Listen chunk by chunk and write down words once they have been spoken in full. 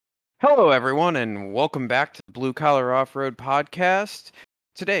Hello, everyone, and welcome back to the Blue Collar Off-Road Podcast.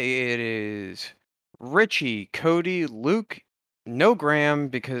 Today it is Richie, Cody, Luke, no Graham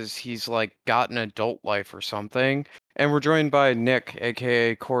because he's got an adult life or something, and we're joined by Nick,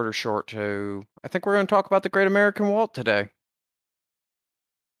 aka Quarter Short, who I think we're going to talk about the Great American Walt today.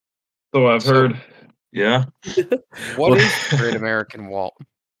 So I've So- heard, yeah. What is the Great American Walt?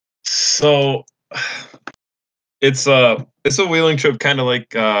 So it's a wheeling trip, kind of like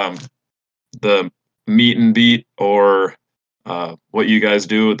the meet and beat, or what you guys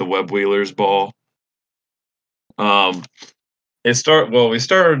do with the Web Wheelers ball. We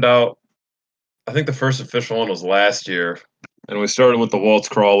started out. I think the first official one was last year, and we started with the Waltz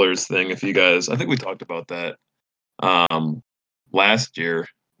Crawlers thing. If you guys, I think we talked about that last year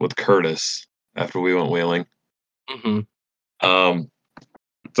with Curtis after we went wheeling. Mm-hmm.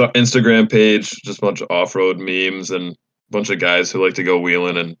 It's an Instagram page, just a bunch of off-road memes and a bunch of guys who like to go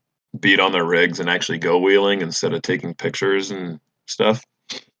wheeling and beat on their rigs and actually go wheeling instead of taking pictures and stuff.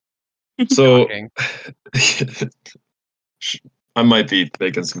 So I might be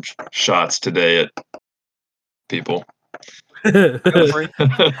making some shots today at people. It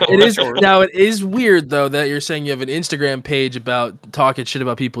is weird though that you're saying you have an Instagram page about talking shit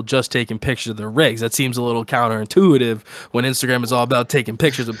about people just taking pictures of their rigs. That seems a little counterintuitive when Instagram is all about taking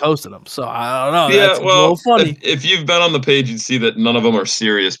pictures and posting them. So I don't know. Yeah, That's a little funny. If you've been on the page, you'd see that none of them are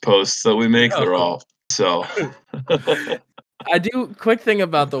serious posts that we make. They're all so. I do quick thing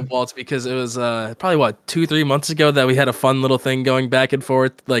about the Waltz because it was probably 2-3 months ago that we had a fun little thing going back and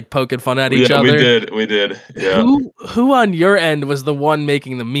forth, like poking fun at each other. We did. Yeah. Who on your end was the one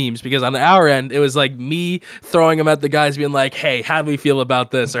making the memes? Because on our end, it was like me throwing them at the guys, being like, "Hey, how do we feel about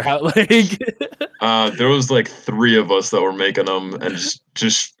this?" Or how like. There was like 3 of us that were making them, and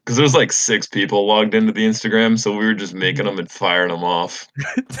just because there's like 6 people logged into the Instagram, so we were just making them and firing them off.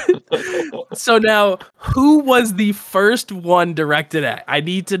 So now, who was the first one directed at? I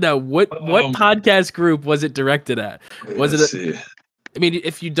need to know what podcast group was it directed at? Was it? I mean,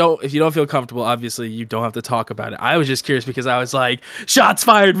 if you don't feel comfortable, obviously you don't have to talk about it. I was just curious because I was like, "Shots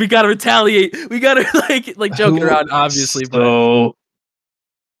fired! We gotta retaliate! We gotta like joking around, obviously." So,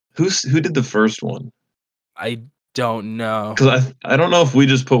 who did the first one? I don't know. Because I don't know if we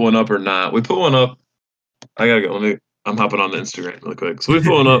just put one up or not. We put one up. I gotta go. I'm hopping on the Instagram really quick. So we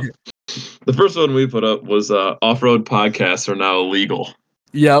put one up. The first one we put up was off-road podcasts are now illegal.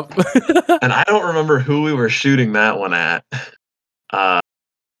 Yep. And I don't remember who we were shooting that one at.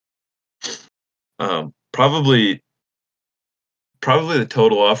 Probably the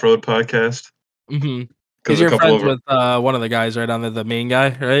Total Off-Road podcast. Mm-hmm. Because you're friends with one of the guys right on there, the main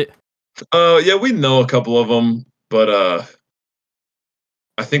guy, right? Yeah, we know a couple of them, but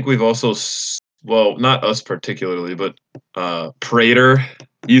I think we've also, well, not us particularly, but Prater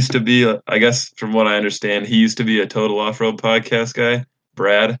used to be, I guess, from what I understand, he used to be a Total Off-Road podcast guy,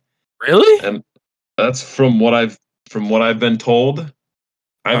 Brad. Really? And that's from what I've been told.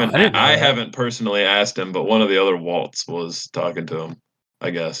 I haven't personally asked him, but one of the other Waltz was talking to him, I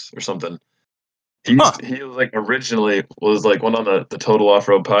guess, or something. He was like originally was like one on the Total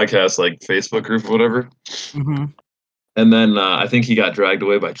Off-Road podcast, like Facebook group or whatever. Mm-hmm. And then I think he got dragged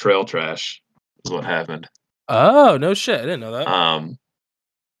away by Trail Trash is what happened. Oh, no shit. I didn't know that.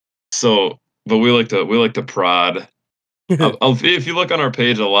 So but we like to prod. If you look on our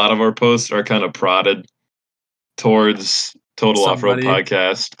page, a lot of our posts are kind of prodded towards Total Off-Road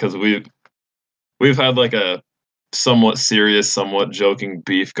podcast because we've had like a somewhat serious, somewhat joking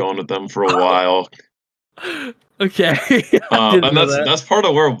beef going with them for a while. Okay. And that's part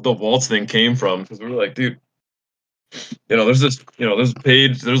of where the Waltz thing came from, because we were like, dude, there's a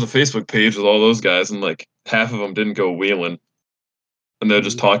Facebook page with all those guys, and like half of them didn't go wheeling, and they'll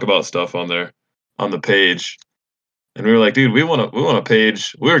just talk about stuff on the page. And we were like, dude, we want a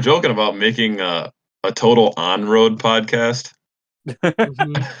page. We were joking about making a total on-road podcast.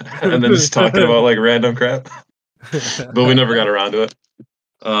 And then just talking about like random crap. But we never got around to it.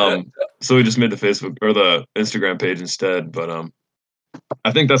 So we just made the Facebook or the Instagram page instead. But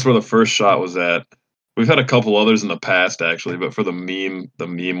I think that's where the first shot was at. We've had a couple others in the past actually, but for the meme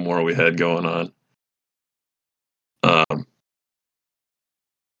war we had going on,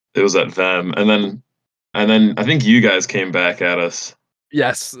 it was at them, and then I think you guys came back at us.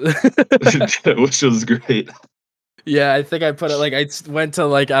 Yes. Which was great. Yeah, I think I put it like I went to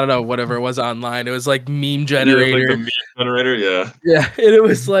like I don't know whatever it was online. It was like meme generator. Yeah, like the meme generator, yeah. Yeah, and it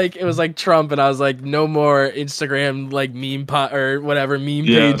was like Trump, and I was like, no more Instagram like meme or whatever meme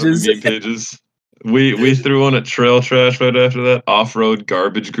pages. Meme pages. We threw one at Trail Trash right after that. Off-road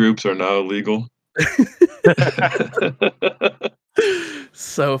garbage groups are now illegal.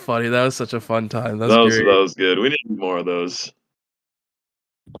 So funny. That was such a fun time. That's That was great. good. We need more of those.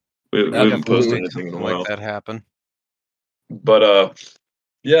 We haven't Definitely posted Absolutely. make anything in a something like while. that happen. But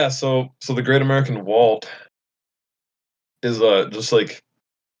yeah, so the Great American Walt is just like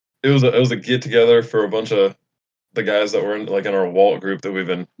it was a get together for a bunch of the guys that were in our Walt group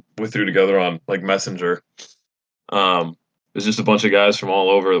that we threw together on like Messenger. It's just a bunch of guys from all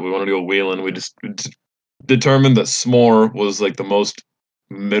over that we wanted to go wheeling. We just determined that S'more was like the most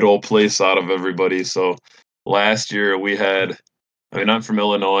middle place out of everybody. So last year we had, I mean, I'm from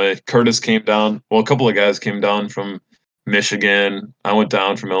Illinois. Curtis came down. Well, a couple of guys came down from Michigan. I went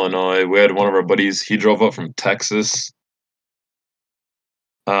down from Illinois. We had one of our buddies. He drove up from Texas.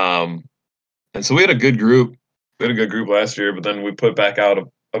 Um, and so we had a good group. We had a good group last year, but then we put back out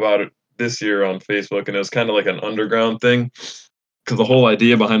about it this year on Facebook, and it was kind of like an underground thing because the whole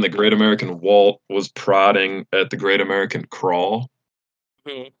idea behind the Great American Walt was prodding at the Great American Crawl,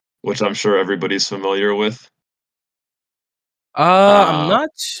 Mhm. which I'm sure everybody's familiar with. I'm Uh, not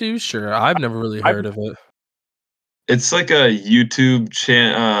too sure. I've never really I heard of it. It's like a YouTube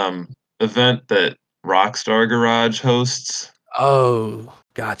event that Rockstar Garage hosts, Oh,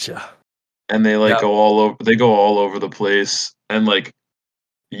 gotcha. and they like Yep. go all over. They go all over the place, and like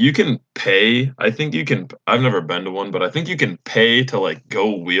you can pay. I think you can. I've never been to one, but I think you can pay to like go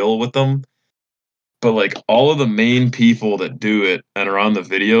wheel with them. But like all of the main people that do it and are on the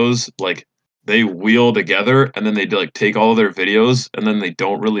videos, like they wheel together and then they like take all of their videos and then they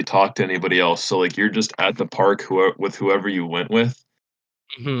don't really talk to anybody else. So like you're just at the park with whoever you went with.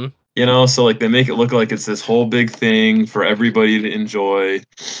 Mhm. You know, so like they make it look like it's this whole big thing for everybody to enjoy.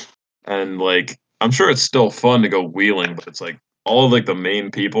 And like I'm sure it's still fun to go wheeling, but it's like all of like the main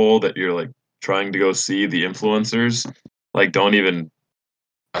people that you're like trying to go see, the influencers, like don't even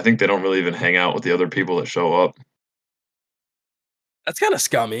I think they don't really even hang out with the other people that show up. That's kinda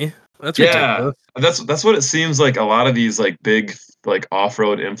scummy. That's Yeah. ridiculous. That's what it seems like a lot of these like big like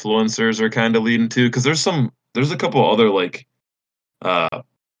off-road influencers are kind of leading to because there's a couple other like uh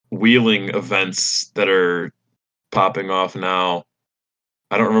wheeling events that are popping off now.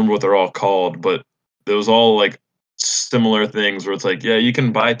 I don't remember what they're all called, but it was all like similar things where it's like, yeah, you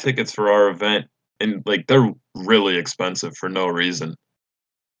can buy tickets for our event and like they're really expensive for no reason.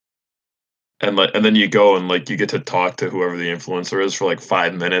 And then you go and like you get to talk to whoever the influencer is for like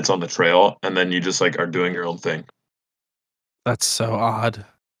 5 minutes on the trail, and then you just like are doing your own thing. That's so odd.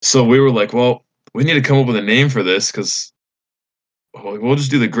 So we were like, well, we need to come up with a name for this because we'll just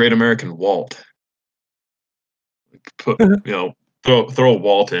do the Great American Walt. Put throw a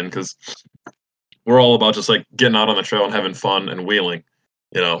Walt in because we're all about just like getting out on the trail and having fun and wheeling,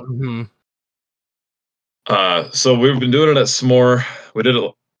 you know. Mhm. So we've been doing it at S'more. We did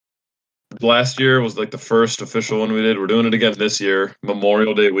it last year was like the first official one we did. We're doing it again this year,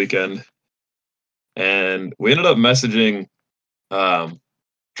 Memorial Day weekend, and we ended up messaging um,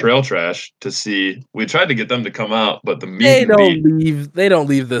 Trail Trash to see. We tried to get them to come out, but the meet and beat. They don't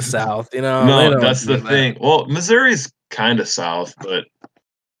leave the South, you know? They No, don't that's the do that. thing. Well, Missouri's kind of south, but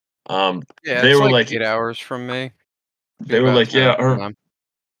um, Yeah, they it's were like like 8 hours from me. Be they were about like, 10 yeah, from them.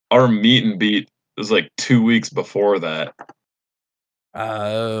 our meet and beat was like 2 weeks before that.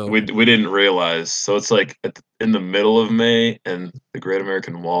 Oh. We didn't realize, so it's like in the middle of May, and the Great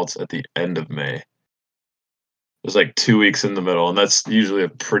American Waltz at the end of May. There's like 2 weeks in the middle, and that's usually a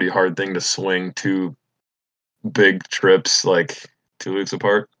pretty hard thing to swing two big trips like 2 weeks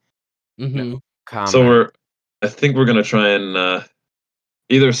apart. No Mhm. So comment. I think we're gonna try and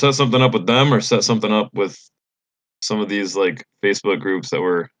either set something up with them or set something up with some of these like Facebook groups that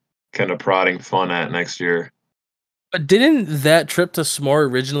we're kind of prodding fun at next year. But didn't that trip to S'more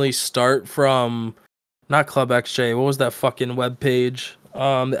originally start from not Club XJ, what was that fucking web page?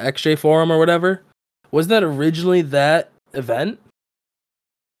 The XJ forum or whatever? Wasn't that originally that event?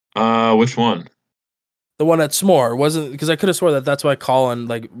 Which one? The one at S'more wasn't because I could have swore that that's why Colin,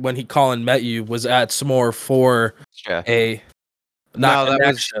 like when Colin met you, was at S'more for Yeah. a not No, an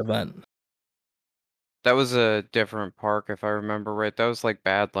extra event. that was a different park if I remember right. That was like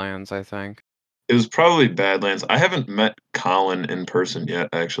Badlands, I think. It was probably Badlands. I haven't met Colin in person yet,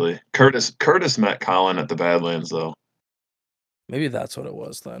 actually. Curtis met Colin at the Badlands though. Maybe that's what it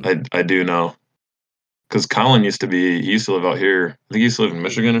was then. I do know because Colin he used to live out here. I think he used to live in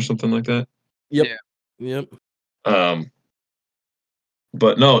Michigan or something like that. Yep. Yeah. Yep. Um,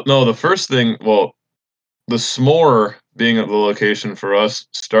 but no, the first thing, well, the s'more being at the location for us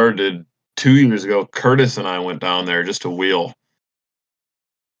started 2 years ago. Curtis and I went down there just to wheel,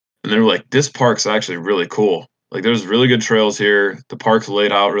 and they were like, "This park's actually really cool. Like, there's really good trails here. The park's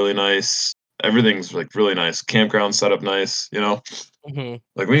laid out really nice, everything's like really nice. Campground set up nice, you know. Hmm.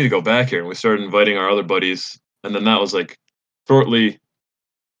 Like we need to go back here, and we started inviting our other buddies, and then that was like shortly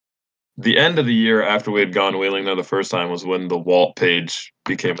the end of the year after we had gone wheeling there the first time was when the Walt page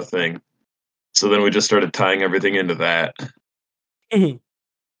became a thing. So then we just started tying everything into that.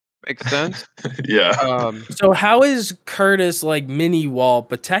 Makes sense. Yeah. So how is Curtis like mini Walt?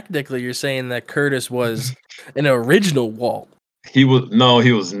 But technically, you're saying that Curtis was an original Walt. He was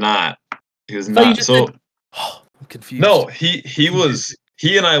not. He was I thought you not. just said. So Oh, I'm confused. no,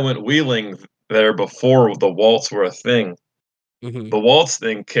 he and I went wheeling there before the Waltz were a thing. Hmm. The Waltz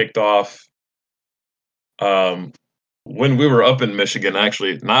thing kicked off um when we were up in Michigan,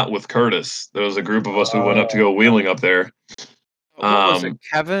 actually, not with Curtis. There was a group of us who went up to go wheeling up there. What was it, Um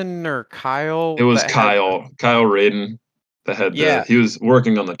Kevin or it Kyle was that had the Kyle Radin that had yeah, he was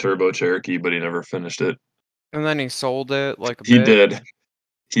working on the Turbo Cherokee, but he never finished it. and then he sold it like a He bitch. did.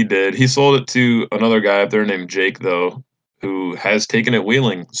 He did. He sold it to another guy up there named Jake, though, who has taken it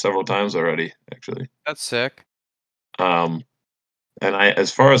wheeling several times already, actually. That's sick. Um, and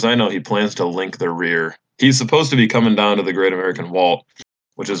as far as I know, he plans to link the rear. He's supposed to be coming down to the Great American Walt,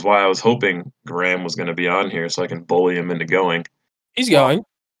 which is why I was hoping Graham was going to be on here so I can bully him into going. He's Well, going.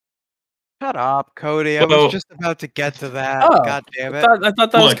 shut up, Cody. I was Well, just about to get to that. Oh, God damn I it. thought I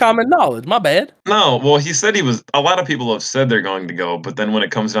thought that was look, common knowledge. My bad. no, well, he said he was. A lot of people have said they're going to go, but then when it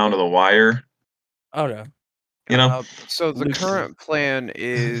comes down to the wire, Oh no, you know, So the Luke's going. current plan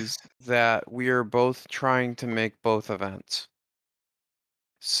is that we are both trying to make both events.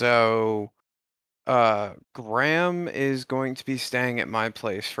 So Graham is going to be staying at my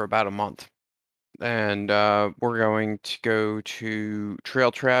place for about a month. And we're going to go to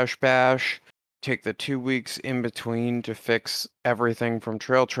Trail Trash Bash, take the 2 weeks in between to fix everything from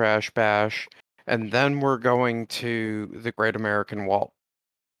Trail Trash Bash, and then we're going to the Great American Walt.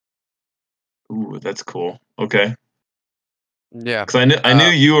 ooh, that's cool. Okay. Yeah. 'Cause I knew Uh,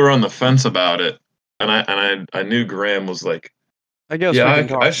 you were on the fence about it, and I knew Graham was like, I guess "Yeah, we can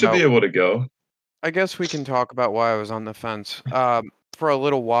talk I should be about able to go." I guess we can talk about why I was on the fence. For a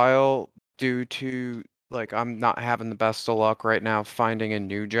little while, due to like I'm not having the best of luck right now finding a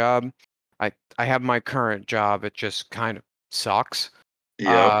new job. I have my current job. It just kind of sucks.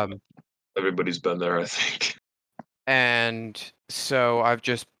 Yep, Um, everybody's been there, I think. and so I've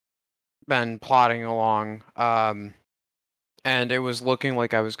just been plodding along. And it was looking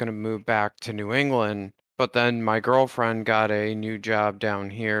like I was going to move back to New England, but then my girlfriend got a new job down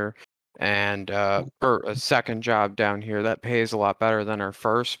here and or a second job down here that pays a lot better than her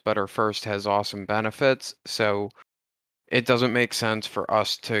first, but her first has awesome benefits. So it doesn't make sense for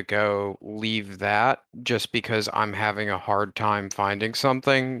us to go leave that just because I'm having a hard time finding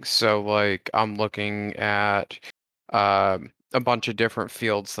something. So like I'm looking at a bunch of different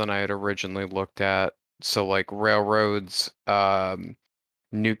fields than I had originally looked at. So like railroads,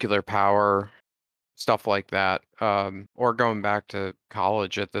 nuclear power, stuff like that, or going back to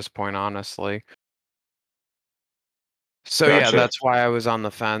college at this point, honestly. So yeah, Gotcha. that's why I was on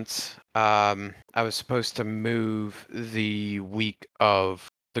the fence. I was supposed to move the week of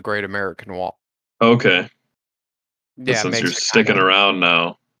the Great American Wall. Okay, but Yeah, it since you're makes it kind sticking of. around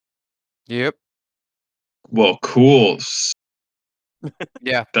now, Yep. well, cool.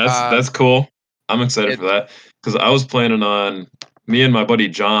 Yeah. That's cool. I'm excited for It's that because I was planning on me and my buddy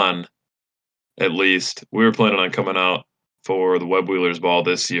John, at least, we were planning on coming out for the Web Wheelers Ball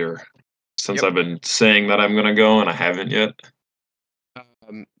this year. Since yep. I've been saying that I'm gonna go and I haven't yet.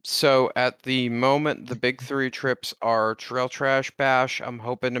 So at the moment, the big three trips are Trail Trash Bash. I'm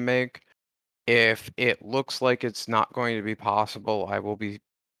hoping to make. If it looks like it's not going to be possible, I will be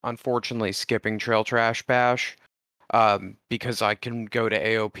unfortunately skipping Trail Trash Bash because I can go to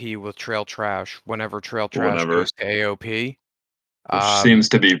AOP with Trail Trash whenever Trail Trash Whenever, goes to AOP. which Um, seems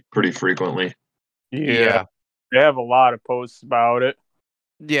to be pretty frequently. Yeah, yeah, they have a lot of posts about it.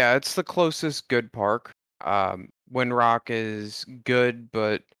 yeah, it's the closest good park. Windrock is good,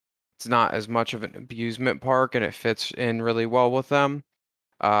 but it's not as much of an amusement park, and it fits in really well with them.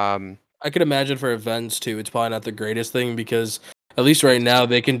 Um, I could imagine for events too. It's probably not the greatest thing because at least right it's now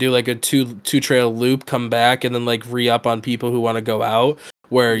they can do like a two trail loop, come back, and then like re up on people who want to go out.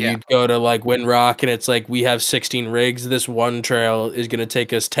 Where yeah. you go to like Windrock and it's like we have 16 rigs. This one trail is gonna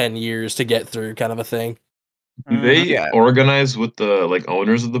take us 10 years to get through, kind of a thing. Do Mhm. they Yeah, organize with the like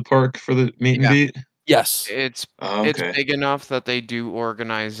owners of the park for the meet and yeah. beat? Yes. It's Oh, it's okay, big enough that they do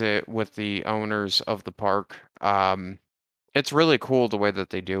organize it with the owners of the park. It's really cool the way that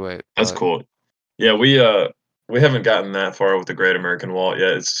they do it, that's but cool. Yeah, we haven't gotten that far with the Great American Walt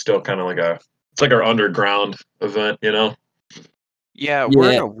yet. It's still kind of like a it's like our underground event, you know. Yeah, we're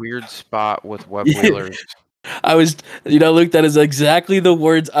in Yeah. a weird spot with web Yeah. wheelers. I was, Luke, that is exactly the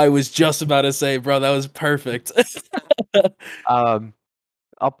words I was just about to say, bro. That was perfect.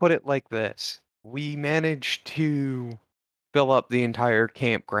 I'll put it like this. We managed to fill up the entire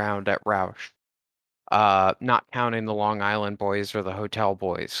campground at Roush. Not counting the Long Island boys or the hotel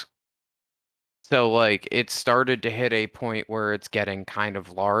boys. So like it started to hit a point where it's getting kind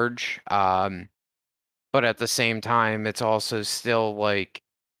of large. But at the same time, it's also still like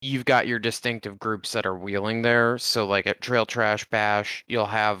you've got your distinctive groups that are wheeling there. So like at Trail Trash Bash, you'll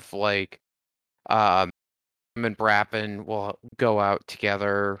have like him and Brappen will go out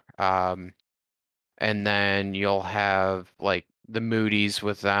together. And then you'll have like the Moody's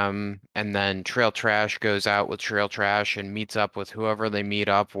with them, and then Trail Trash goes out with Trail Trash and meets up with whoever they meet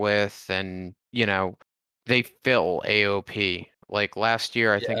up with, and they fill AOP. Like last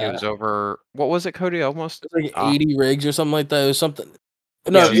year, I think it Yeah. was over. What was it, Cody? Almost. It was like 80 rigs or something like that. It was something.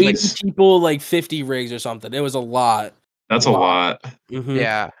 Yeah, No, it was like 80 people, like 50 rigs or something. It was a lot. That's a lot. Mm-hmm.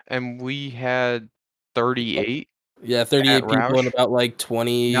 yeah, and we had 38 Yeah, at 38 people and Roush. about like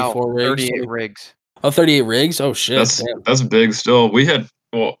No, 24 rigs. 38 rigs. Oh, 38 rigs? Oh shit. Damn. That's big still. We had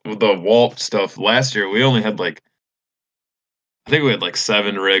with the Walt stuff last year. We only had like I think we had like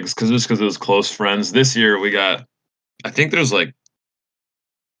 7 rigs because it was close friends. This year we got I think there's like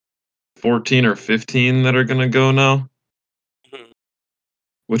 14 or 15 that are gonna go now. Mhm.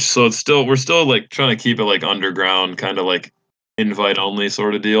 Which so we're still like trying to keep it like underground, kind of like invite only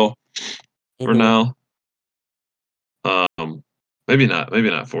sort of deal for Mhm. now. Maybe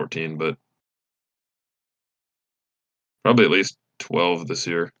not 14, but probably at least 12 this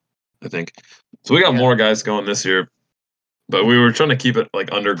year, I think. So we got Yeah. more guys going this year, but we were trying to keep it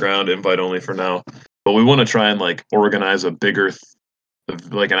like underground, invite only for now. But we want to try and like organize a bigger,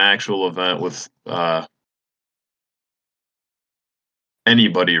 like an actual event with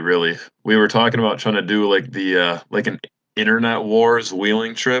anybody really. We were talking about trying to do like the like an internet wars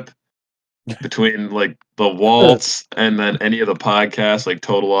wheeling trip between like the Waltz and then any of the podcasts, like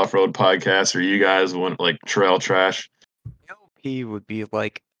Total Off Road podcasts, or you guys want like Trail Trash. AOP would be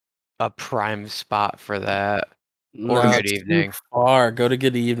like a prime spot for that. Or No, good it's too evening. far. Go to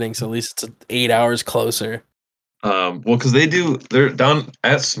Good Evening, so at least it's 8 hours closer. Well, because they're down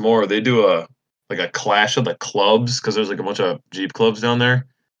at S'more. They do a like a clash of the clubs because there's like a bunch of Jeep clubs down there,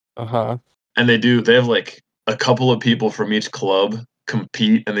 Uh-huh. and they have like a couple of people from each club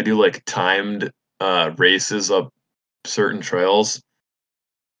compete, and they do like timed races up certain trails,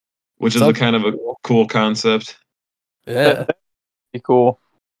 which is a Sounds kind of a cool. cool concept. Yeah. That'd be cool.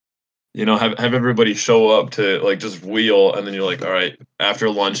 Have everybody show up to like just wheel, and then you're like, all right, after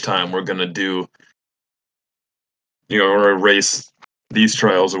lunchtime, we're gonna do, or race these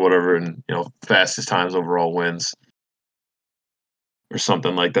trails or whatever, and fastest times overall wins or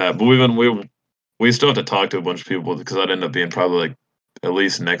something like that. But we still have to talk to a bunch of people because that ended up being probably like at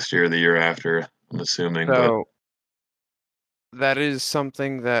least next year or the year after, I'm assuming. But So that is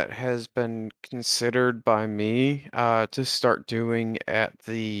something that has been considered by me to start doing at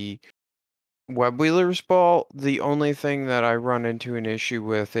the Web Wheelers Ball. The only thing that I run into an issue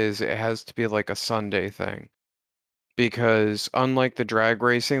with is it has to be like a Sunday thing. Because unlike the drag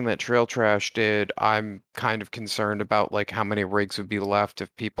racing that Trail Trash did, I'm kind of concerned about like how many rigs would be left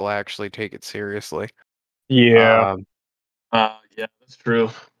if people actually take it seriously. Yeah. Um, yeah, that's true.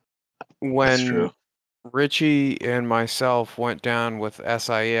 That's when true. Richie and myself went down with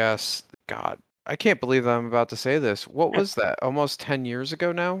SIS, God, I can't believe I'm about to say this. What was that? Almost 10 years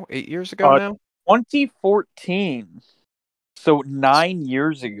ago now? 8 years ago now? 2014. So 9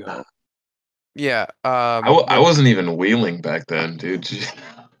 years ago. Yeah. I wasn't even wheeling back then, dude.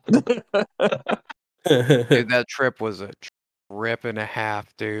 Dude, that trip was a trip and a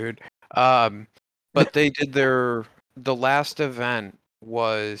half, dude. Um, but they did the last event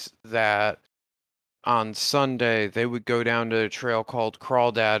was that on Sunday they would go down to a trail called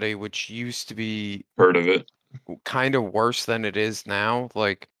Crawdaddy, which used to be Heard of it. kind of worse than it is now.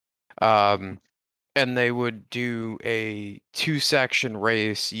 Like, um, and they would do a 2-section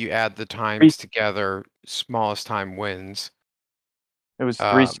race. You add the times together, smallest time wins. It was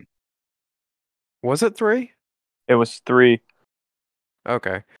three. Was it 3? It was 3.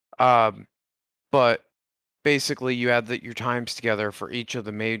 Okay. Um, but basically you add your times together for each of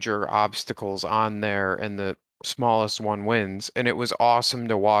the major obstacles on there, and the smallest one wins. And it was awesome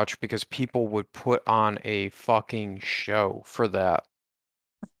to watch because people would put on a fucking show for that.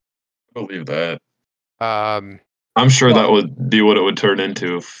 I believe that. Um, I'm sure but that would be what it would turn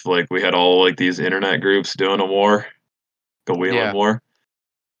into if like we had all like these internet groups doing a war, a wheeling yeah, war.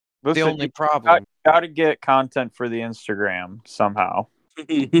 the Listen, only got problem Got to get content for the Instagram somehow.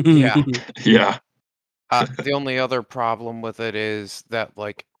 Yeah. Yeah. The only other problem with it is that,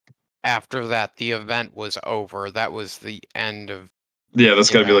 like, after that, the event was over. That was the end of. Yeah, that's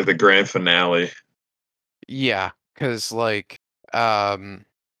You got to be know. like the grand finale. Yeah, because like,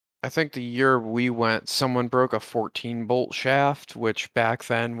 I think the year we went, someone broke a 14-bolt shaft, which back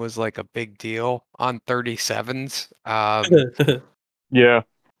then was like a big deal on 37s. Yeah.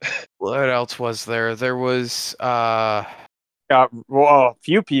 What else was there? There was A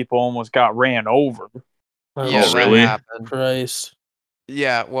few people almost got ran over. yeah, Oh, that really? happened. Christ.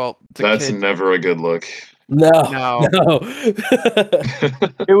 Yeah, well, the That's kid never a good look. No. No.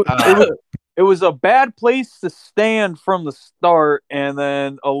 No. It was a bad place to stand from the start, and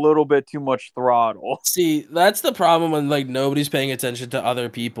then a little bit too much throttle. See, that's the problem when like nobody's paying attention to other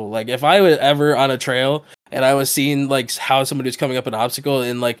people. Like if I was ever on a trail and I was seeing like how somebody was coming up an obstacle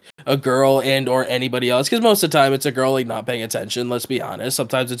and like a girl and or anybody else, because most of the time it's a girl like not paying attention. Let's be honest.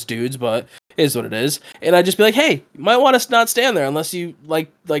 Sometimes it's dudes, but it is what it is. And I'd just be like, hey, you might want to not stand there unless you like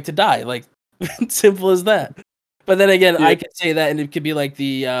to die. Like simple as that. But then again, Yeah. I could say that, and it could be like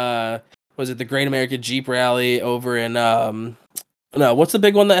the was it the Great American Jeep Rally over in no, what's the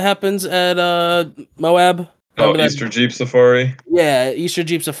big one that happens at Moab? Oh, Remember that? Easter Jeep Safari. Yeah, Easter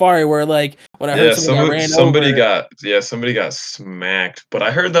Jeep Safari, where like when I heard Yeah, someone got ran somebody over, got smacked. But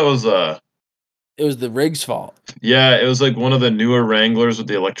I heard that was it was the rig's fault. yeah, it was like one of the newer Wranglers with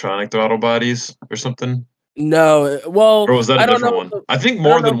the electronic throttle bodies or something. No, well, Or was that a I don't different know. one? I think I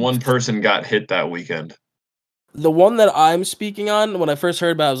more don't than know. one person got hit that weekend. The one that I'm speaking on, when I first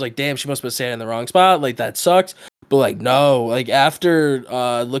heard about it, I was like, damn, she must have been standing in the wrong spot. Like, that sucks. But, like, no. Like, after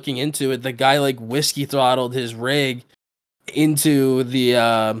looking into it, the guy, like, whiskey throttled his rig into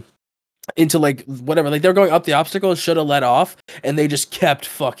the, into, like, whatever. Like, they were going up the obstacle, should have let off, and they just kept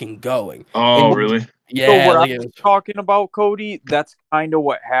fucking going. Oh, And, really? So yeah, what I like, it was was, talking about, Cody, that's kind of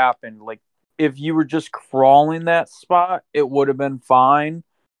what happened. Like, if you were just crawling that spot, it would have been fine.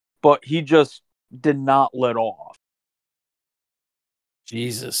 But he just did not let off.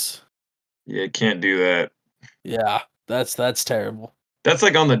 Jesus. Yeah, can't do that. Yeah, that's terrible. That's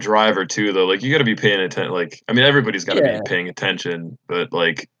like on the driver too, though. Like you got to be paying attention. Like I mean, everybody's got to be Yeah. paying attention, but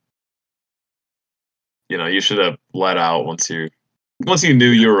like you should have let out once you knew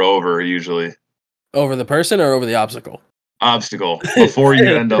you were over. Usually, Over the person or over the obstacle? obstacle before you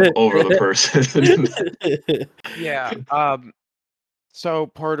end up over the person. Yeah. So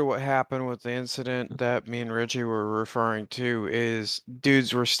part of what happened with the incident that me and Richie were referring to is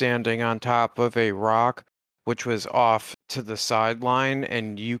dudes were standing on top of a rock, which was off to the sideline,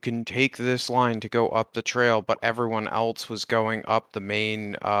 and you can take this line to go up the trail, but everyone else was going up the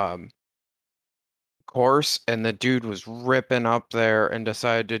main course, and the dude was ripping up there and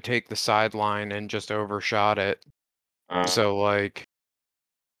decided to take the sideline and just overshot it. So like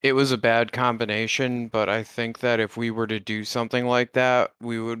it was a bad combination, but I think that if we were to do something like that,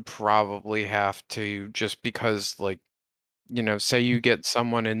 we would probably have to, just because, like, say you get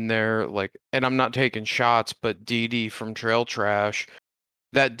someone in there, like, and I'm not taking shots, but DD from Trail Trash,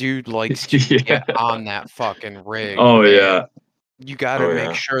 that dude likes to get Yeah. on that fucking rig, Oh and yeah. you got to Oh make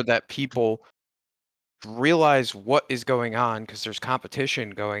yeah. sure that people realize what is going on because there's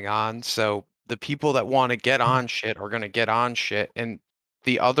competition going on. So the people that want to get on shit are going to get on shit, and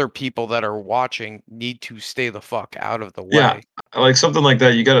the other people that are watching need to stay the fuck out of the Yeah. way. Like something like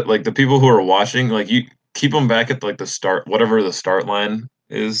that. You got to like the people who are watching. Like you keep them back at like the start, whatever the start line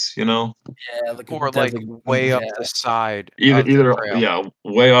is. Yeah, like Or that's like like way up yeah. the side Either of the either trail. yeah,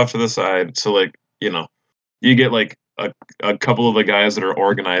 way off to the side. So like you get like a couple of the guys that are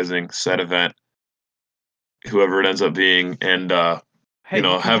organizing said event, whoever it ends up being, and Hey, you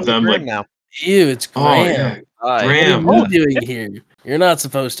can have call me them Graham like, now. Ew, it's oh Graham. yeah, Hi. What are Graham. you Yeah. doing here? You're not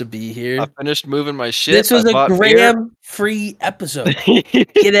supposed to be I here. finished moving my shit. This was I a bought beer. Graham free episode.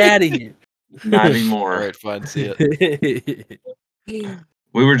 Get out of here. Not All anymore. right, fine. See it.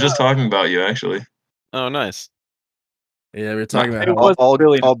 We were just talking about you actually. Oh, nice. Yeah, we are talking about It how was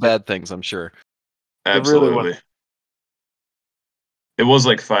really All nice. bad things, I'm sure. It really was. Absolutely. It was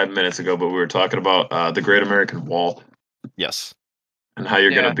like 5 minutes ago, but we were talking about the Great American Walt Yes. and how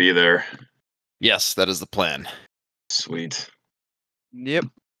you're Yeah. gonna be there. Yes, that is the plan. Sweet. Yep.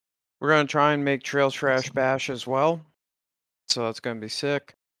 We're gonna try and make Trail Trash Bash as well. So that's gonna be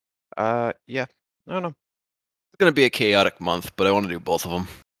sick. Yeah. I don't know. It's gonna be a chaotic month, but I want to do both of them.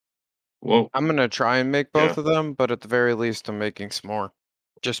 Whoa. I'm gonna try and make both Yeah. of them, but at the very least, I'm making s'more.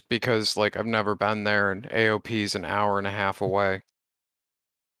 Just because, like, I've never been there, and AOP's an hour and a half away.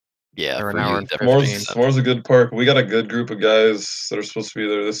 Yeah, Or an for hour you, and definitely. S'more's a good park. We got a good group of guys that are supposed to be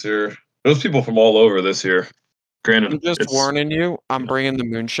there this year. There's people from all over this year. Granted, I'm just it's. warning you. I'm bringing the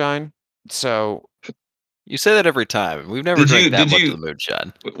moonshine. So You say that every time. We've never Did drank you? that Did much you? of the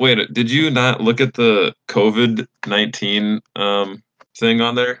moonshine. Wait. Did you not look at the COVID-19 thing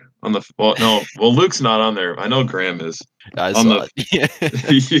on there? On the well, no. Well, Luke's not on there. I know Graham is I on saw the.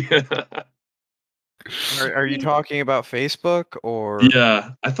 it. Yeah. are you talking about Facebook or?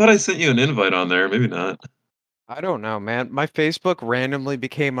 Yeah. I thought I sent you an invite on there. Maybe not. I don't know, man. My Facebook randomly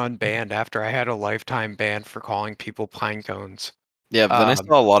became unbanned after I had a lifetime ban for calling people pine cones. Yeah, but then I Um,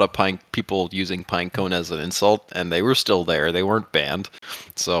 saw a lot of people using pinecone as an insult, and they were still there. They weren't banned.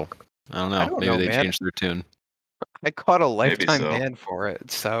 So, I don't I know. don't Maybe know, they man. changed their tune. I caught a Maybe lifetime so. ban for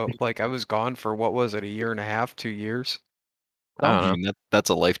it. So, like, I was gone for what was it, a year and a half, 2 years? I I don't know. mean, that's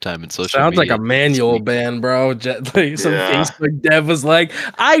a lifetime in social Sounds like media. a manual speak. ban, bro. Like some Yeah. Facebook dev was like,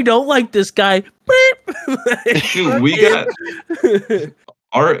 "I don't like this guy." Beep. Like, Dude, we got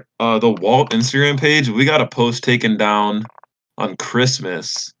our the Walt Instagram page. We got a post taken down on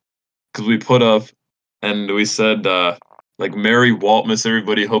Christmas because we put up and we said like Merry Waltmas,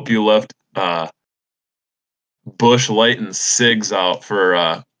 everybody. Hope you left Bush Light and cigs out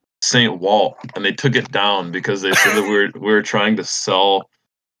for St. Walt, and they took it down because they said that we were trying to sell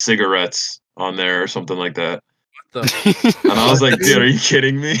cigarettes on there or something like that. the And I was fuck, like, dude, dude? are you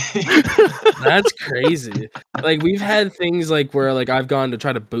kidding me? That's crazy. Like we've had things like where like I've gone to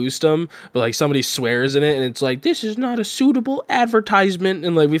try to boost them, but like somebody swears in it, and it's like this is not a suitable advertisement,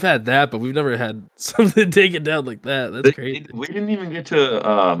 and like we've had that, but we've never had something taken down like that. That's crazy. We didn't even get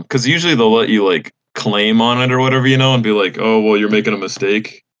to because usually they'll let you like claim on it or whatever, and be like, oh well, you're making a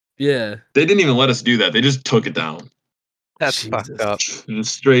mistake. Yeah. They didn't even let us do that. They just took it down. That's fucked Jesus. up.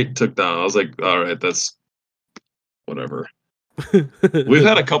 Just straight took down. I was like, all right, that's whatever. We've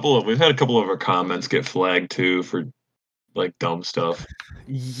had a couple of our comments get flagged too for like dumb stuff.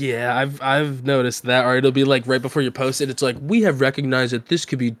 Yeah, I've noticed that. Or it'll be like right before you post it, it's like we have recognized that this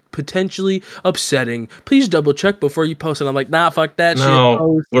could be potentially upsetting. Please double check before you post it. I'm like, nah, fuck that shit. No,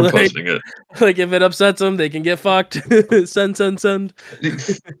 Post. we're Like, posting it. like if it upsets them, they can get fucked. Send. Dude,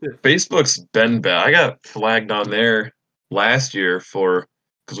 Facebook's been bad. I got flagged on there last year for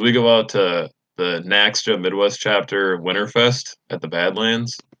because we go out to the Naxtra Midwest chapter Winterfest at the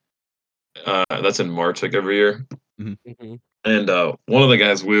Badlands. That's in March, like every year. Mhm. And one of the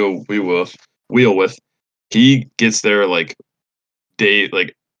guys wheel with, he gets there like day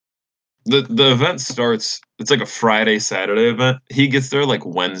like the event starts. It's like a Friday Saturday event. He gets there like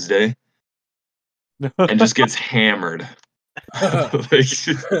Wednesday and just gets hammered. Like,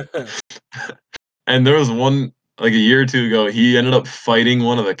 and there was one like a year or two ago. He ended up fighting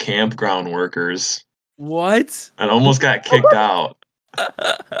one of the campground workers What? and almost got kicked out.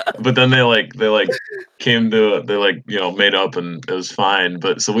 But then they came to they made up and it was fine.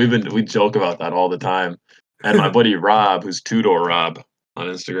 But so we joke about that all the time. And my buddy Rob, who's Two Door Rob on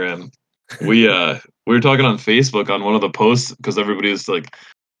Instagram, we were talking on Facebook on one of the posts because everybody was like,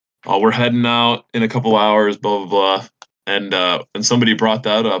 "Oh, we're heading out in a couple hours," blah blah blah. And somebody brought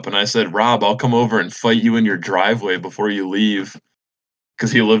that up, and I said, "Rob, I'll come over and fight you in your driveway before you leave."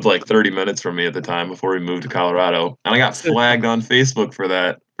 Because he lived like 30 minutes from me at the time before we moved to Colorado. And I got flagged on Facebook for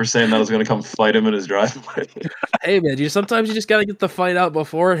that, for saying that I was going to come fight him in his driveway. Hey man, sometimes you just gotta get the fight out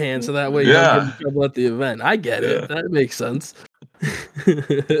beforehand, so that way you don't get in Yeah. trouble at the event. I get Yeah. it. That makes sense.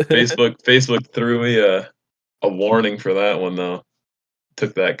 Facebook threw me a warning for that one, though.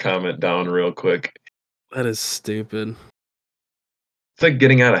 Took that comment down real quick. That is stupid. It's like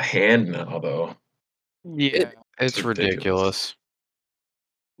getting out of hand now, though. Yeah, it's ridiculous. ridiculous.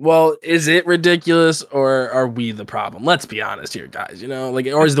 Well, is it ridiculous or are we the problem? Let's be honest here, guys. Like,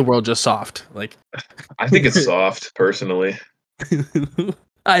 or is the world just soft? Like, I think it's soft, personally.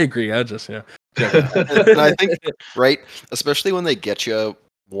 I agree. I just, And I think, right, especially when they get you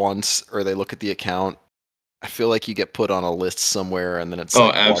once or they look at the account, I feel like you get put on a list somewhere and then it's Oh,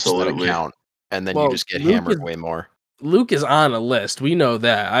 like, watch that absolutely. account, and then Well, you just get Luke hammered is- way more. Luke is on a list. We know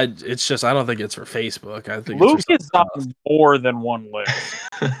that. I don't think it's for Facebook. I think Luke it's is for on more than one list.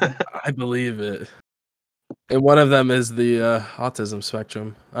 I believe it. And one of them is the autism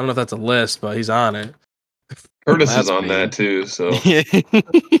spectrum. I don't know if that's a list, but he's on it. Curtis That's is on mean. that too, so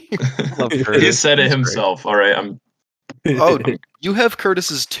Love he Curtis. said it He's great. himself. All right, I'm Oh, you have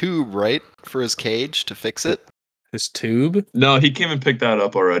Curtis's tube, right, for his cage to fix it? His tube? no. He came and picked that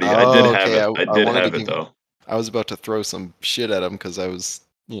up already. I Oh, did have okay. it. I I did wanted to have it give. though. I was about to throw some shit at him because I was,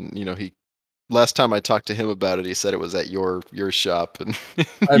 he. Last time I talked to him about it, he said it was at your shop, and it's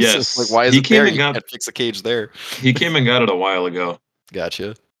Yes, just like, why is he it came there? and You got can't fix a cage there. he came and got it a while ago.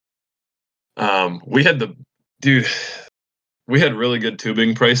 Gotcha. We had the dude. we had really good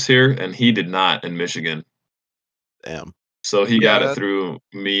tubing price here, and he did not in Michigan. Damn. So he Yeah, got it that- through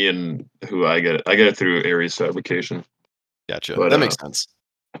me and who I get it. I get it through Aries Fabrication. Gotcha. But, that makes sense.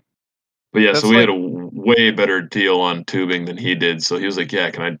 But yeah, That's so we like- had a way better deal on tubing than he did. So he was like,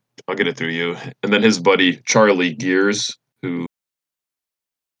 "Yeah, I'll get it through you." And then his buddy Charlie Gears, who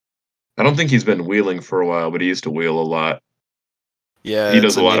I don't think he's been wheeling for a while, but he used to wheel a lot. Yeah, He it's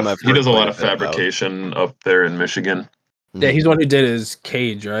does a a lot name of I've he heard does a quite lot a of bit about. fabrication up there in Michigan. Yeah, he's the one who did his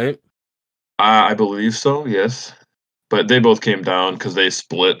cage, right? I believe so. Yes, but they both came down because they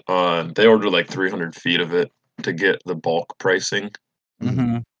split on. They ordered like 300 feet of it to get the bulk pricing,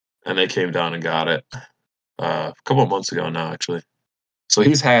 Mm-hmm. and they came down and got it a couple of months ago now, actually. So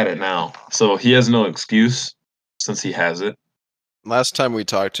he's had it now. So he has no excuse since he has it. Last time we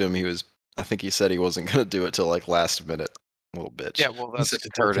talked to him, I think he said he wasn't going to do it till like last minute. Little bitch. Yeah, well, He's that's such a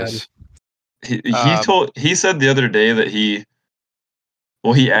tough Curtis. He said the other day that he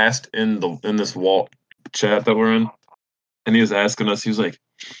asked in this Walt chat that we're in, and he was asking us, he was like,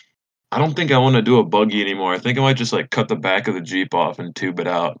 I don't think I want to do a buggy anymore. I think I might just like cut the back of the Jeep off and tube it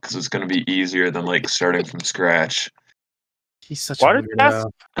out because it's going to be easier than like starting from scratch. He's such Why a did you ask?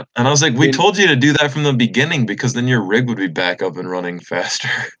 weirdo. And I was like, we mean- told you to do that from the beginning because then your rig would be back up and running faster.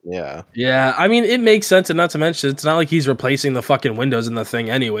 Yeah. Yeah, I mean, it makes sense, and not to mention, it's not like he's replacing the fucking windows in the thing,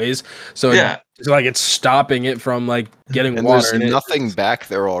 anyways. So Yeah. it's like it's stopping it from like getting And water there's in it. nothing back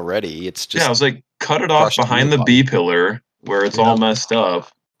there already. It's Yeah, I just was like, cut it off crushed behind the unibody. B pillar where it's Yeah. all messed up,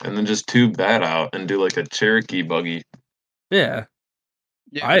 and then just tube that out and do like a Cherokee buggy. Yeah,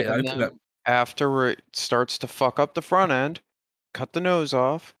 Yeah, I and think then after it starts to fuck up the front end, cut the nose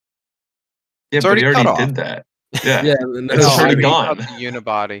off. Yeah, It's but he already cut already off. did that. Yeah, yeah. it's No, already he gone. cut the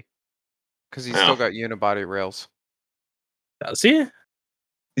unibody because he's Yeah. still got unibody rails. See,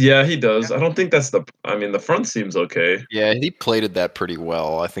 Yeah, he does. I don't think that's the. I mean, the front seems okay. Yeah, he plated that pretty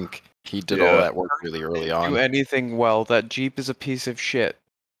well. I think he did all Yeah. that work really early Do on. anything well. That Jeep is a piece of shit.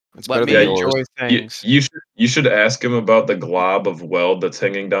 It's Let better me than Yeah, yours. enjoy things. You should ask him about the glob of weld that's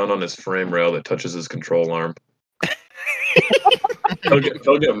hanging down on his frame rail that touches his control arm. He'll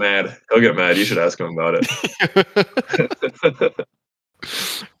get mad. He'll get mad. You should ask him about it.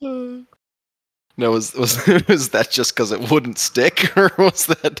 No, was was that just because it wouldn't stick, or was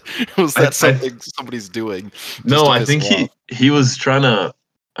that I- something somebody's doing? just No, to I piss think him off? he was trying to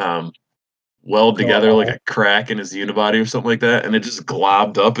weld together like Oh. a crack in his unibody or something like that, and it just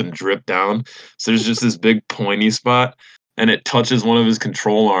globbed up and dripped down. So there's just this big pointy spot, and it touches one of his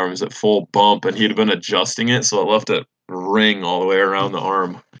control arms at full bump, and he'd been adjusting it, so it left a ring all the way around the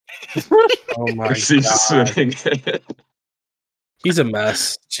arm. oh my He's just god, spinning it. he's a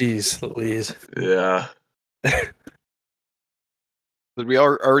mess. Jeez, Louise. Yeah. Did we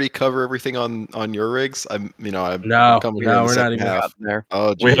already cover everything on your rigs? I'm No, coming here in the we're not second even half. Out there.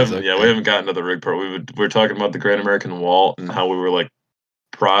 Oh, We geez, haven't, yeah, we okay. haven't gotten to the rig part. We were talking about the Great American Walt and how we were like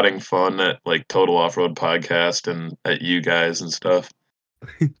prodding fun at like Total Off Road Podcast and at you guys and stuff,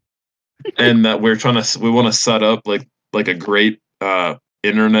 and that we want to set up like a great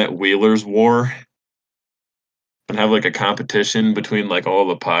internet wheelers war and have like a competition between like all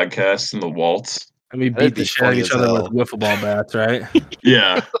the podcasts and the Waltz. And we That'd beat the be shit out of funny each as other with hell. wiffle ball bats, right?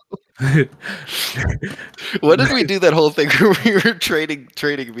 Yeah, When did we do that whole thing where we were trading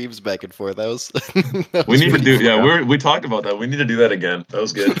memes back and forth? That was that we was need to pretty do. fun. Yeah, we talked about that. We need to do that again. That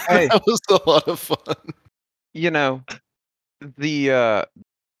was good. Hey, That was a lot of fun. you know, the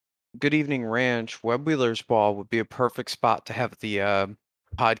Good Evening Ranch Web Wheelers Ball would be a perfect spot to have the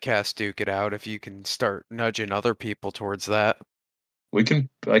podcast duke it out if you can start nudging other people towards that. We can.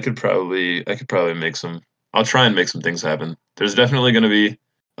 I could probably make some. I'll try and make some things happen. There's definitely going to be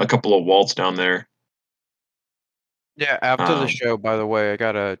a couple of Waltz down there. Yeah, after the Um, show, by the way, I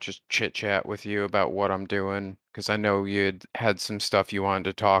gotta just chit chat with you about what I'm doing because I know you'd had some stuff you wanted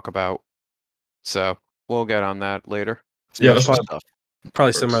to talk about. So we'll get on that later. Yeah, that's Special fine. stuff.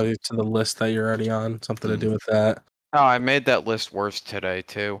 Probably course. similar to the list that you're already on. Something to do with that. Oh, I made that list worse today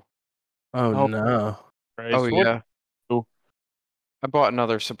too. Oh, Oh. no. Oh So what- yeah. I bought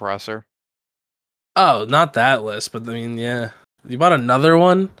another suppressor. Oh, not that list, but I mean, yeah. You bought another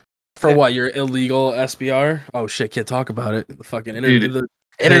one for Yeah. what? Your illegal SBR? Oh shit! Can't talk about it. The fucking Dude, the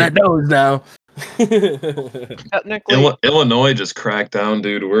internet knows now. Technically, Illinois just cracked down,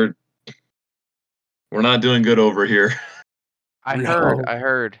 dude. We're not doing good over here. I No.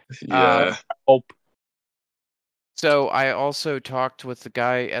 heard. Yeah. Hope. So I also talked with the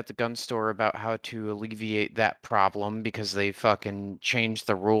guy at the gun store about how to alleviate that problem because they fucking changed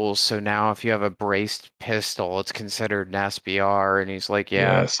the rules. So now if you have a braced pistol, it's considered an SBR. And he's like,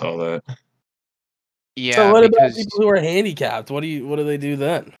 Yeah, yeah. I saw that. Yeah, So what about because people who are handicapped? What do they do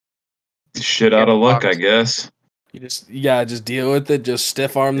then? Shit get out of luck, I fucked. guess. You gotta just deal with it, just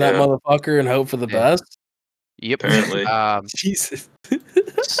stiff arm that Yeah, motherfucker and hope for the Yeah. best. Yep. apparently. Jesus.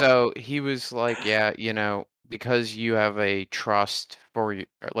 So he was like, yeah, because you have a trust for you,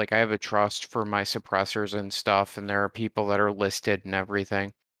 like I have a trust for my suppressors and stuff, and there are people that are listed and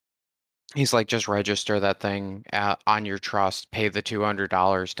everything. He's like, just register that thing on your trust, pay the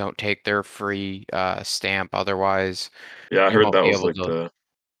 $200, don't take their free stamp, otherwise Yeah, I you heard won't that be was able like to.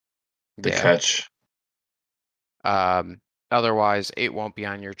 the Yeah. catch. Um, Otherwise, it won't be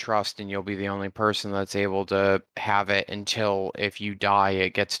on your trust, and you'll be the only person that's able to have it until if you die,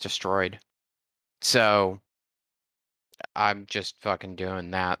 it gets destroyed. So I'm just fucking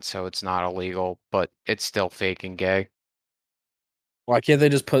doing that, so it's not illegal, but it's still fake and gay. Why can't they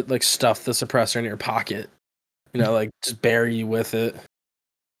just put like stuff the suppressor in your pocket? Like just bury you with it.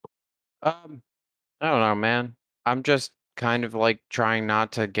 Um, I don't know, man. I'm just kind of like trying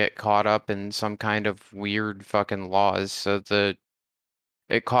not to get caught up in some kind of weird fucking laws. So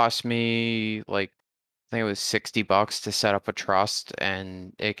it cost me like I think it was $60 to set up a trust,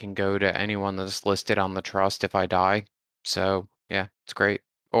 and it can go to anyone that's listed on the trust if I die. So yeah, it's great.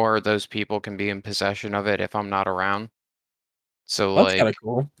 Or those people can be in possession of it if I'm not around. So That's kind of like,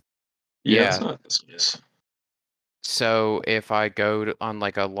 cool. Yeah, that's yeah. not this nice. So if I go on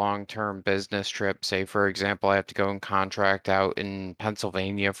like a long-term business trip, say for example, I have to go and contract out in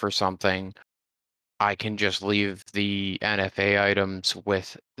Pennsylvania for something, I can just leave the NFA items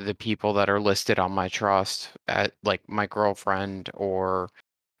with the people that are listed on my trust at like my girlfriend or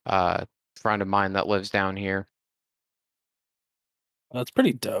a friend of mine that lives down here. That's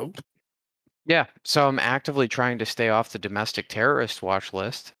pretty dope. Yeah, so I'm actively trying to stay off the domestic terrorist watch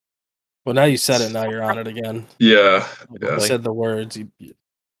list. Well, now you said it. Now you're on it again. Yeah, You yeah. Probably. said the words.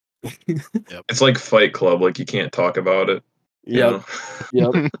 It's like Fight Club, like you can't talk about it, you Yep.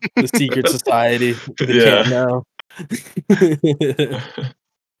 know? Yep. The secret society. They Yeah. can't know.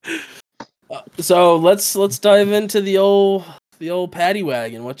 So let's dive into the old paddy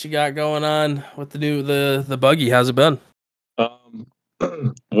wagon. What you got going on with the buggy? How's it been? Um,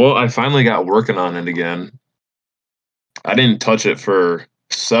 well, I finally got working on it again. I didn't touch it for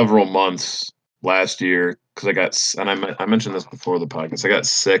several months last year because and I mentioned this before the podcast. I got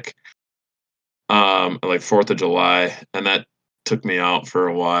sick, like 4th of July, and that took me out for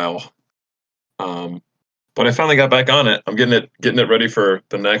a while. Um, but I finally got back on it. I'm getting it ready for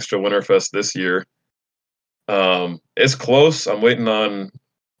the next Winterfest this year. It's close. I'm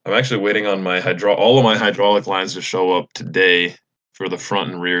actually waiting on all of my hydraulic lines to show up today for the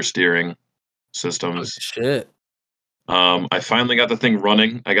front and rear steering Oh systems. shit. I finally got the thing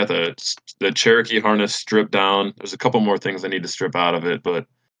running. I got the Cherokee harness stripped down. There's a couple more things I need to strip out of it, but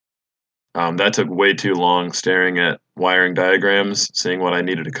that took way too long staring at wiring diagrams, seeing what I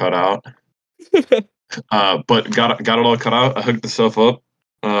needed to cut out. But got it all cut out. I hooked the stuff up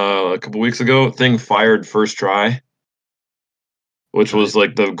a couple weeks ago. Thing fired first try, which was Nice.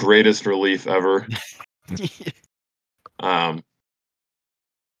 like the greatest relief ever. Um,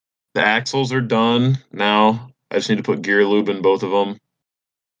 the axles are done now. I just need to put gear lube in both of them.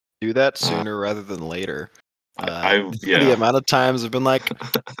 Do that Uh, sooner rather than later. The yeah. amount of times I've been like,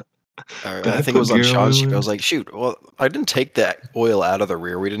 Did I I think it put was on gear Sean's oil Jeep. I in? was like, shoot, well, I didn't take that oil out of the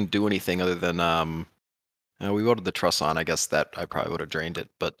rear. We didn't do anything other than we welded the truss on. I guess that I probably would have drained it,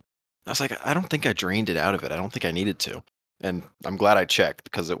 but I was like, I don't think I drained it out of it. I don't think I needed to, and I'm glad I checked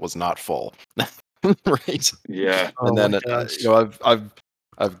because it was not full. Right. Yeah. And Oh my then gosh.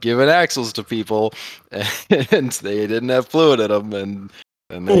 I've given axles to people, and they didn't have fluid in them,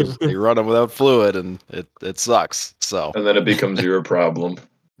 and they run them without fluid, and it sucks. So And then it becomes your problem.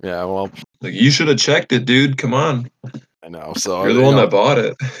 yeah, well, Like, you should have checked it, dude. Come on. I know. So You're the one that bought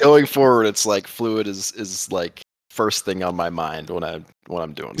it. going forward, it's like fluid is like first thing on my mind when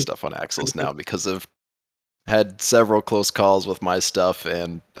I'm doing stuff on axles now because I've had several close calls with my stuff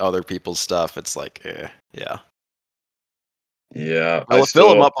and other people's stuff. It's like, yeah. Yeah, Fill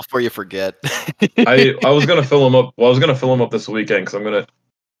them up before you forget. I was gonna fill them up. Well, I was gonna fill them up this weekend because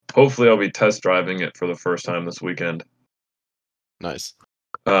hopefully I'll be test driving it for the first time this weekend. Nice.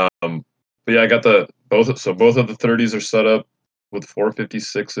 But yeah, I got both of the 30s are set up with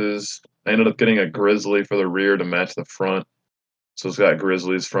 456s. I ended up getting a Grizzly for the rear to match the front, so it's got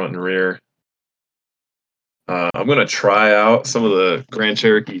Grizzlies front and rear. I'm gonna try out some of the Grand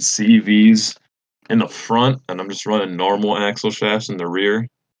Cherokee CVs in the front, and I'm just running normal axle shafts in the rear.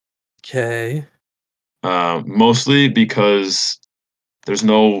 Okay. Mostly because there's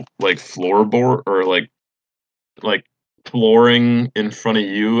no like floorboard or like flooring in front of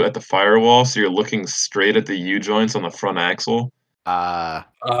you at the firewall, so you're looking straight at the U-joints on the front axle. Uh,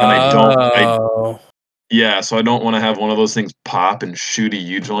 And Oh. so I don't want to have one of those things pop and shoot a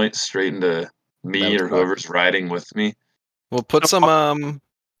U-joint straight into me would or suck. whoever's riding with me. We'll put some Some kind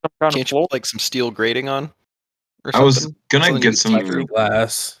of can't you floor. put like some steel grating on or I was something? gonna Something you get can see some. through.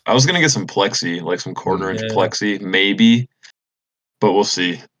 Glass. I was gonna get some plexi, like some quarter-inch Yeah. plexi, maybe, but we'll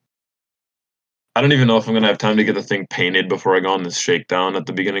see. I don't even know if I'm gonna have time to get the thing painted before I go on this shakedown at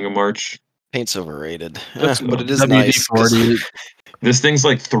the beginning of March. Paint's overrated. That's But it is nice. 'Cause WD-40. This thing's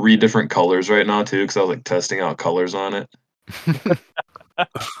like 3 different colors right now too, because I was like testing out colors on it.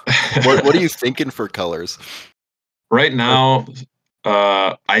 what are you thinking for colors? Right now,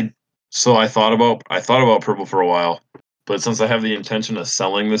 I thought about purple for a while, but since I have the intention of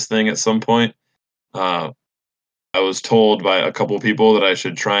selling this thing at some point, uh, I was told by a couple people that I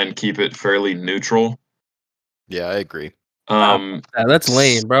should try and keep it fairly neutral. Yeah, I agree. That's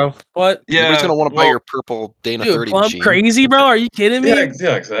lame, bro. What? Nobody's Yeah, gonna want to buy well, your purple Dana Dude, 30 plum machine. crazy, bro? Are you kidding me?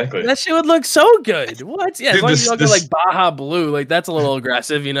 yeah, exactly. That shit would look so good. What? Yeah, as Dude, long as you don't go this like Baja Blue, like that's a little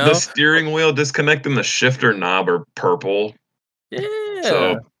aggressive, you the know? steering wheel disconnect and the shifter knob are purple. Yeah.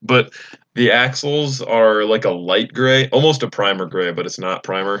 So, but the axles are like a light gray, almost a primer gray, but it's not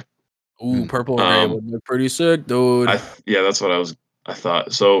primer. Ooh, purple and gray Um, would look pretty sick, dude. yeah, that's what I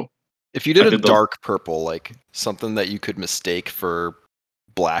thought. So If you did I a did the dark purple, like something that you could mistake for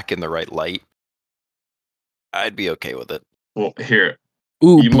black in the right light, I'd be okay with it. well here.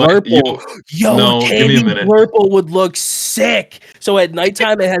 Ooh, You might blurple. Yo, no, give me a candy minute. blurple would look sick. So at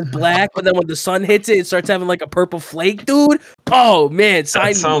nighttime it has black, but then when the sun hits it, it starts having like a purple flake, dude. Oh man, That sign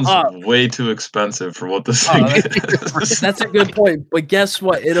me sounds up. way too expensive for what this Oh, thing is. that's a good point. But guess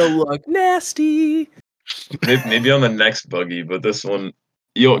what? It'll look nasty. Maybe on the next buggy, but this one,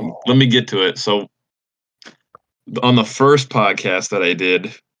 let me get to it. So on the first podcast that I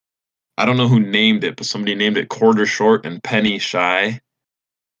did, I don't know who named it, but somebody named it Quarter Short and Penny Shy.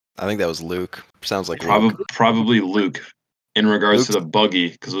 I think that was Luke. Sounds like Luke. Probably Luke in regards to Luke's- the buggy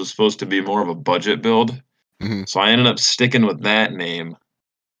because it was supposed to be more of a budget build. Mhm. So I ended up sticking with that name.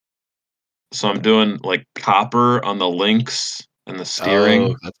 So I'm doing like copper on the links and the steering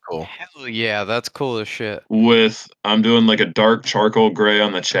Oh, that's cool. Hell yeah, that's cool as shit. I'm doing like a dark charcoal gray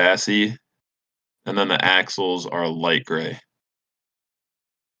on the chassis and then the axles are light gray.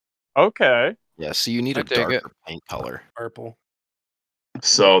 Okay. Yeah, so you need I a dig it. darker paint color. Purple.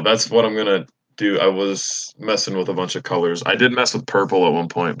 So that's what I'm gonna do. I was messing with a bunch of colors. I did mess with purple at one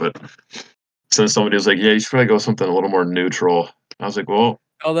point, but since somebody was like, "Yeah, you should probably go something a little more neutral," I was like, "Well,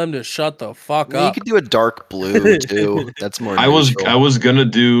 Tell them to shut the fuck You up. could do a dark blue too. That's more I neutral. was gonna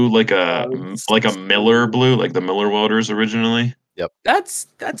do like a It's- Miller blue, like the Miller welders originally, That's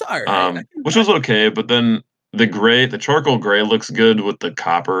all right. which was okay. But then the charcoal gray looks good with the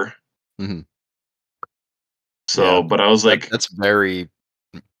copper. Mhm. So, Yeah, but I was like, that's very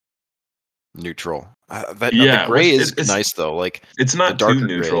neutral. The yeah, gray which is nice though. Like it's the not too darker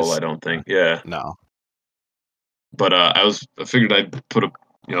neutral, grays. I don't think. Yeah, No. but I figured I'd put a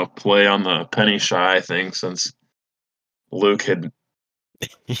play on the Penny Shy thing since Luke had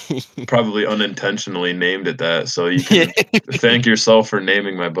probably unintentionally named it that. So you can thank yourself for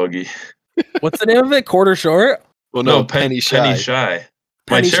naming my buggy. What's the name of it? Quarter short? Well, No, no, penny Penny shy. Shy.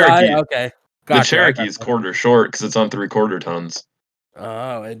 My Penny shy? Cherokee, Okay. the Gotcha. Cherokee is quarter short because it's on 3/4 tons.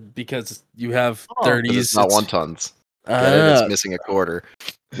 Oh, and because you have Oh. 30s. Because it's not 1 tons. Get it? It's missing a quarter.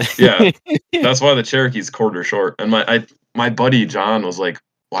 Yeah, that's why the Cherokee's quarter short. And my buddy John was like,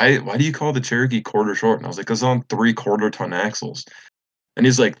 "Why do you call the Cherokee quarter short?" And I was like, "'Cause it's on 3/4 ton axles." And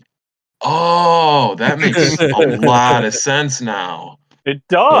he's like, "Oh, that makes a lot of sense now." It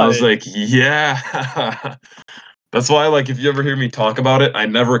And I was does. like, "Yeah." That's why, like, if you ever hear me talk about it, I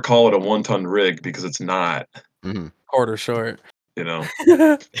never call it a 1-ton rig because it's not, Mhm. quarter short. you know.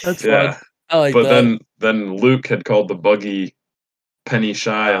 That's fun. Yeah. I like But that. then Luke had called the buggy Penny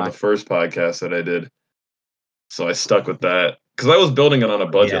Shy on the first podcast that I did. So I stuck with that because I was building it on a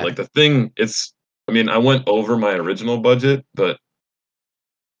budget. Yeah. Like the thing, I mean, I went over my original budget, but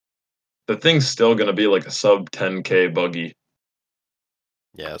the thing's still going to be like a sub 10K buggy.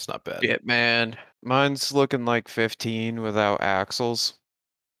 Yeah, it's not bad. Shit, man. Mine's looking like 15 without axles.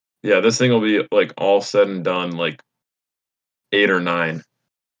 Yeah, this thing will be like all said and done, like 8 or 9.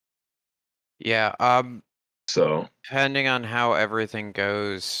 Yeah, So depending on how everything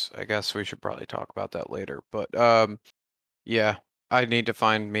goes, I guess we should probably talk about that later. But yeah, I need to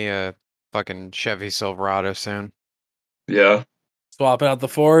find me a fucking Chevy Silverado soon. yeah, Swapping out the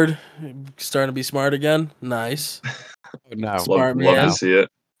Ford. Starting to be smart again. Nice. No, Smart love man. to see it.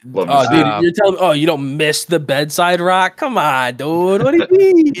 Love to Oh, see dude, it. you're telling me, oh, you don't miss the bedside rock? Come on, dude. What do you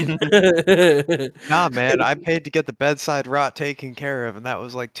mean? Nah, man, I paid to get the bedside rot taken care of, and that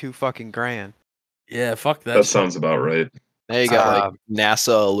was like $2 grand. Yeah, fuck that That shit. sounds about right. Now you got like Um,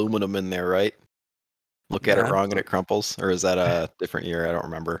 NASA aluminum in there, right? Look at it Nah. wrong and it crumples, or is that a different year? I don't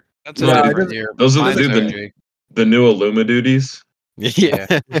remember. That's No, a it different doesn't- year. Those are the Mine's dude OG. the new Illuma duties.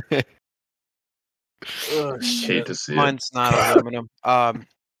 Yeah. Oh, Hate shit. to see it. Mine's not aluminum.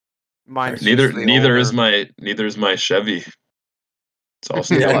 Mine's Neither just the neither is older. my Chevy. It's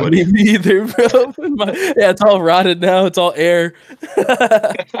also Yeah, wood. me neither, bro. Yeah, it's all rotted now. It's all air.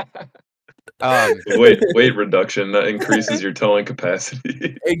 Weight reduction that increases your towing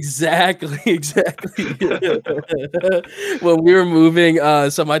capacity. Exactly. When we were moving,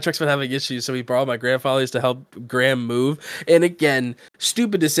 so my truck's been having issues, so we borrowed my grandfather's to help Graham move. And again,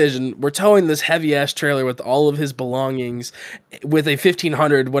 stupid decision. We're towing this heavy ass trailer with all of his belongings with a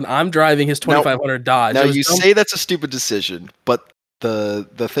 1500 when I'm driving his 2500 Dodge. Now It was you dumb say that's a stupid decision, but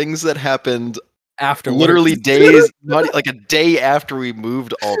the things that happened afterwards. literally days, not like a day after we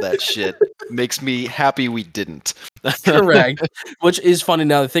moved all that shit, makes me happy we didn't. Correct. Which is funny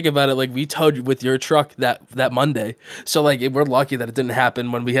now to think about it. Like we towed with your truck that Monday, so like we're lucky that it didn't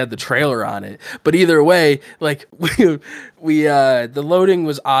happen when we had the trailer on it. But either way, like we the loading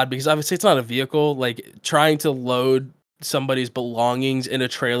was odd because obviously it's not a vehicle. Like trying to load somebody's belongings in a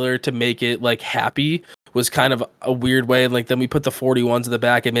trailer to make it like happy was kind of a weird way. And like then we put the 41s in the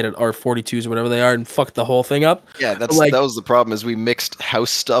back and made it or 42s or whatever they are and fucked the whole thing up. Yeah, But, like that was the problem is we mixed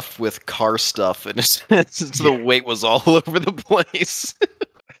house stuff with car stuff, and the weight was all over the place.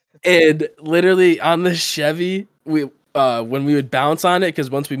 And literally on the Chevy, we when we would bounce on it, because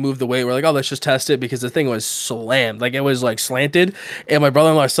once we moved the weight, we're like, oh, let's just test it because the thing was slammed, like it was like slanted, and my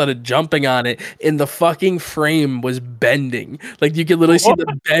brother-in-law started jumping on it, and the fucking frame was bending, like you could literally see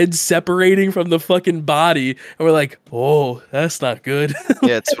the bed separating from the fucking body, and we're like, oh, that's not good.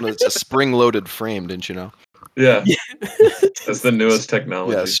 Yeah, it's a spring-loaded frame, didn't you know? Yeah, that's the newest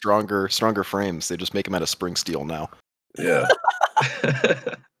technology. Yeah, stronger frames. They just make them out of spring steel now. Yeah.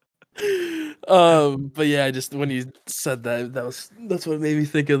 But yeah, just when you said that's what made me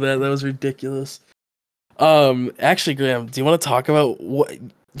think of that. That was ridiculous. Actually, Graham, do you want to talk about what?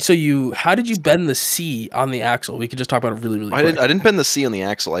 So how did you bend the C on the axle? We could just talk about it really quick. I didn't bend the C on the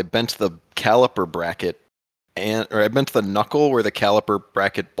axle. I bent the caliper bracket, or I bent the knuckle where the caliper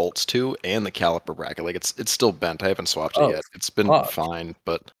bracket bolts to, and the caliper bracket. Like it's still bent. I haven't swapped it yet. It's been fine,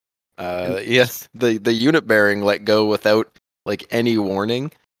 but yeah, the unit bearing let go without like any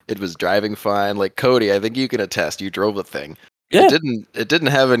warning. It was driving fine. Like Cody, I think you can attest. You drove the thing. Yeah. It didn't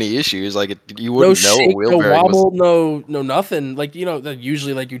have any issues. Like you wouldn't know shake, a wheel no bearing wobble, was no nothing. Like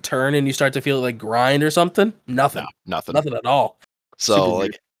usually like you turn and you start to feel it like grind or something. Nothing. nothing. Nothing at all. So Super like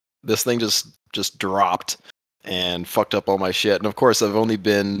weird. this thing just dropped and fucked up all my shit. And of course I've only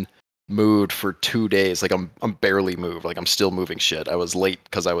been moved for 2 days. Like I'm barely moved. Like I'm still moving shit. I was late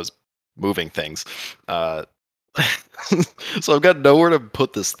because I was moving things. So I've got nowhere to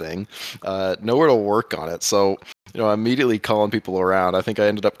put this thing, nowhere to work on it. So I'm immediately calling people around. I think I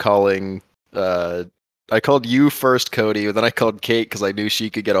ended up calling. I called you first, Cody, and then I called Kate because I knew she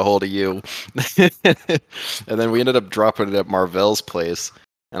could get a hold of you. And then we ended up dropping it at Marvell's place,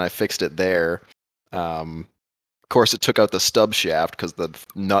 and I fixed it there. Of course, it took out the stub shaft because the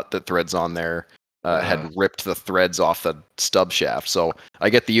nut that threads on there had ripped the threads off the stub shaft. So I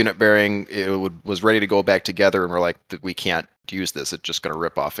get the unit bearing. It was ready to go back together, and we're like, we can't use this. It's just going to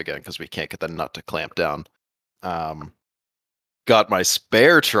rip off again because we can't get the nut to clamp down. Got my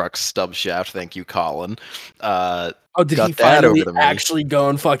spare truck stub shaft. Thank you, Colin. Did got he that finally over to me. actually go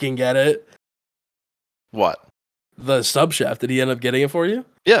and fucking get it? What? The sub shaft. Did he end up getting it for you?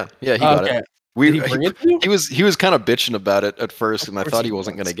 Yeah, he got it. Did he bring it to you? He was kind of bitching about it at first, and I thought he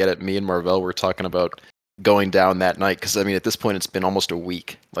wasn't going to get it. Me and Marvell were talking about going down that night because I mean, at this point, it's been almost a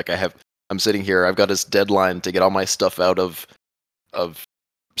week. Like I'm sitting here. I've got this deadline to get all my stuff out of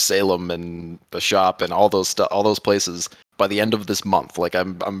Salem and the shop and all those places by the end of this month. Like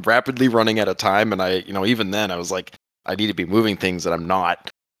I'm rapidly running out of time, and I even then I was like, I need to be moving things that I'm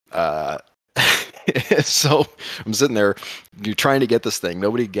not. So I'm sitting there, you're trying to get this thing.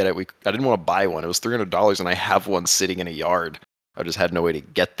 Nobody get it. I didn't want to buy one. It was $300, and I have one sitting in a yard. I just had no way to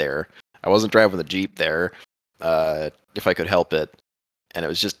get there. I wasn't driving the Jeep there, if I could help it, and it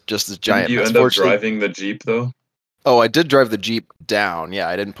was just this giant. Did you end up driving the Jeep though? Oh, I did drive the Jeep down. Yeah,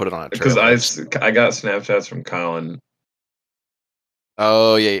 I didn't put it on a trailer. Because I got Snapchats from Colin.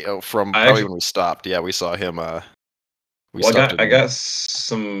 Oh yeah, from probably when we stopped. Yeah, we saw him. I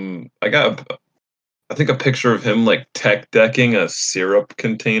got I think a picture of him like tech decking a syrup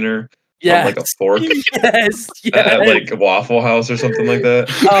container on like a Yes. fork Yes. at Yes. like Waffle House or something like that.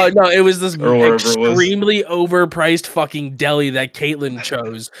 Oh no, it was this Or wherever it was. extremely overpriced fucking deli that Caitlin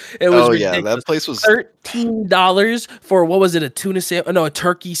chose. It was Oh yeah, ridiculous. that place was. $13 for what was it? A tuna sandwich? No, a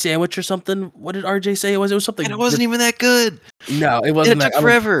turkey sandwich or something. What did RJ say it was? It was something. And it wasn't even that good. No, it And wasn't it that. took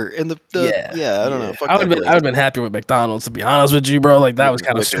forever. And Yeah, I don't know. Fuck I that would place. have been happy with McDonald's, to be honest with you, bro. Like that It was was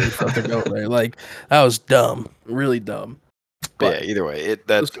kind of wicked. stupid for us to go there. Like that was dumb, really dumb. But yeah, either way, it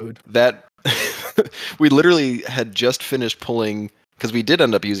was good. that we literally had just finished pulling because we did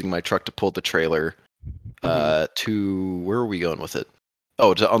end up using my truck to pull the trailer to where are we going with it?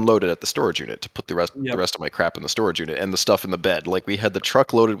 Oh, to unload it at the storage unit to put the rest of my crap in the storage unit and the stuff in the bed. Like we had the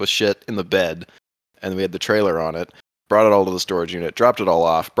truck loaded with shit in the bed, and we had the trailer on it. Brought it all to the storage unit, dropped it all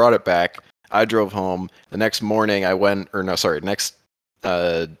off, brought it back. I drove home. The next morning, next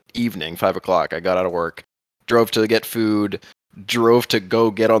evening, 5 o'clock, I got out of work, drove to get food, drove to go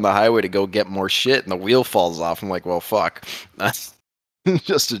get on the highway to go get more shit, and the wheel falls off. I'm like, well, fuck. That's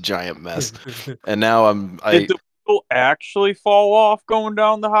just a giant mess. And now Did the wheel actually fall off going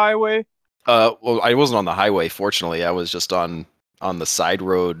down the highway? Well, I wasn't on the highway, fortunately. I was just on the side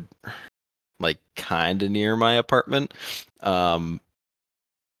road, like kind of near my apartment. But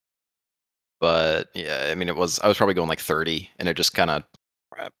yeah, I mean, I was probably going like 30, and it just kind of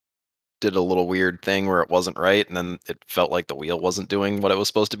did a little weird thing where it wasn't right, and then it felt like the wheel wasn't doing what it was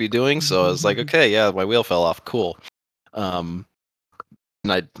supposed to be doing. So I was like, okay, yeah, my wheel fell off, cool. And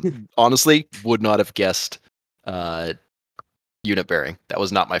I honestly would not have guessed unit bearing. That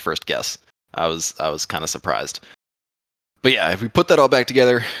was not my first guess. I was kind of surprised. But yeah, if we put that all back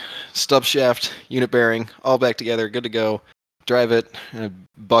together, stub shaft, unit bearing, all back together, good to go. Drive it. And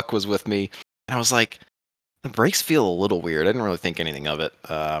Buck was with me, and I was like, the brakes feel a little weird. I didn't really think anything of it.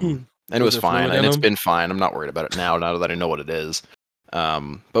 And it was fine, and it's been fine. I'm not worried about it now that I know what it is.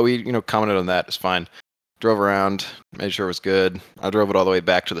 But we, commented on that. It's fine. Drove around, made sure it was good. I drove it all the way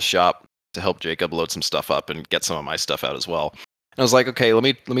back to the shop to help Jacob load some stuff up and get some of my stuff out as well. And I was like, okay, let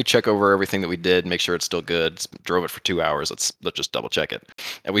me check over everything that we did, make sure it's still good. Drove it for 2 hours. Let's just double check it.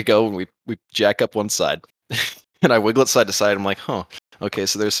 And we go and we jack up one side, and I wiggle it side to side. I'm like, okay,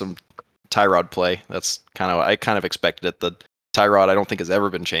 so there's some tie rod play. That's I kind of expected it. The tie rod I don't think has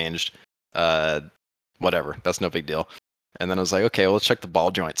ever been changed. Whatever, that's no big deal. And then I was like, okay, well, let's check the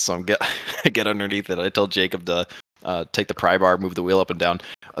ball joints. So I get underneath it. I tell Jacob to take the pry bar, move the wheel up and down.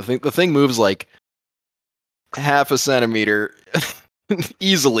 I think the thing moves like half a centimeter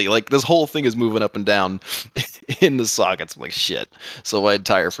easily. Like this whole thing is moving up and down in the sockets. I'm like, shit. So my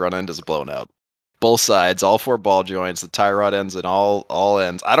entire front end is blown out. Both sides, all 4 ball joints, the tie rod ends and all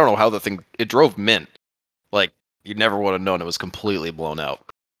ends. I don't know how it drove mint. Like you never would have known it was completely blown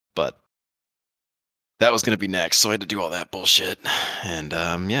out. But that was going to be next, so I had to do all that bullshit. And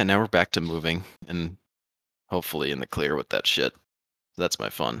now we're back to moving and hopefully in the clear with that shit. That's my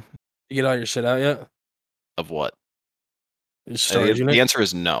fun. You get all your shit out yet? Of what? The answer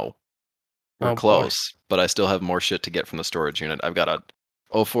is no. We're close, but I still have more shit to get from the storage unit. I've got a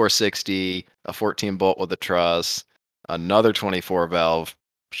 0460, a 14 bolt with a truss, another 24 valve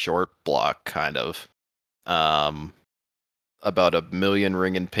short block kind of. About 1 million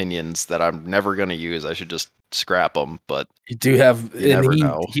ring and pinions that I'm never going to use. I should just scrap them, but you do have. You never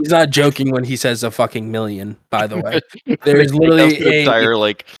know. He's not joking when he says a fucking million. By the way, there's literally an entire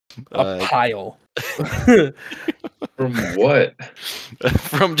a pile. From what?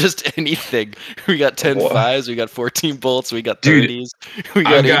 From just anything. We got 10 fives, we got 14 bolts, we got 30s, we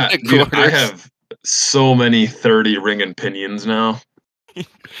got 8 I have so many 30 ring and pinions now.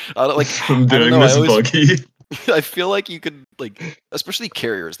 I'm doing this buggy. I feel like you could, especially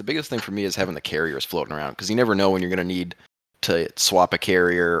carriers. The biggest thing for me is having the carriers floating around because you never know when you're going to need to swap a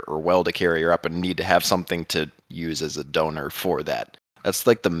carrier or weld a carrier up and need to have something to use as a donor for that. That's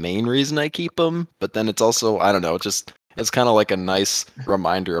the main reason I keep them. But then it's also, I don't know, it's kind of like a nice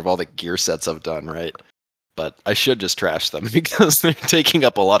reminder of all the gear sets I've done, right? But I should just trash them because they're taking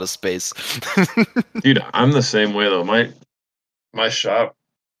up a lot of space. Dude, I'm the same way though. My shop.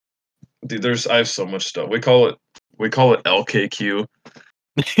 Dude, I have so much stuff. We call it LKQ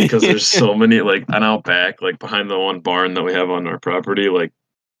because there's so many and out back, behind the one barn that we have on our property.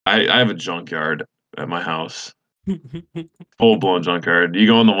 I have a junkyard at my house, full blown junkyard. You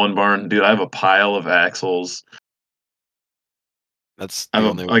go in the one barn, dude. I have a pile of axles. That's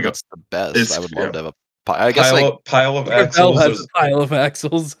that's the best. I would love to have a pile. I guess pile of axles. There's a pile of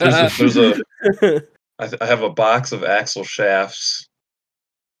axles. I have a box of axle shafts.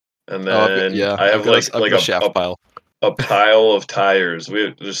 And then I have a shaft pile. A pile of tires. We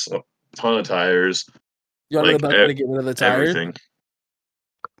have just a ton of tires. You want to know the best way to get rid of the tires? Everything.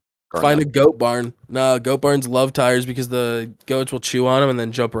 Find a goat barn. No, goat barns love tires because the goats will chew on them and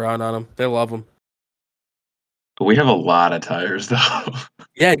then jump around on them. They love them. We have a lot of tires, though.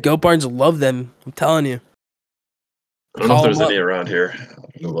 Yeah, goat barns love them. I'm telling you. I don't know if there's any around here.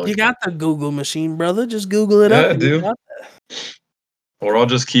 You got the Google machine, brother. Just Google it Yeah, up. I do. Or I'll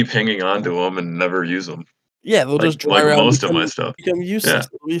just keep hanging on to them and never use them. Yeah, they'll just dry like around most of my stuff. become useless.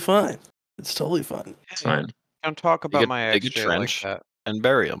 It'll be fine. It's totally fine. It's fine. Don't talk about my dig a XJ like trench that. and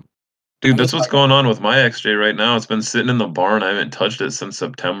bury them. Dude, that's what's going on with my XJ right now. It's been sitting in the barn. I haven't touched it since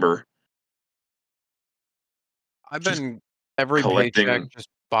September. I've Just been every collecting- paycheck just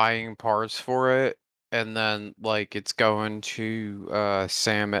buying parts for it, and then like it's going to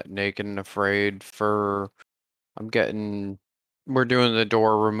Sam at Naked and Afraid for we're doing the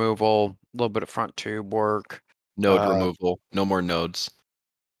door removal, a little bit of front tube work. Node removal. No more nodes.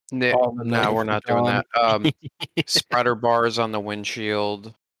 No, we're not doing that. Spreader bars on the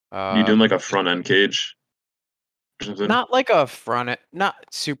windshield. You doing like a front end cage? Or something? Not like not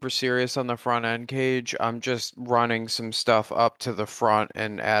super serious on the front end cage. I'm just running some stuff up to the front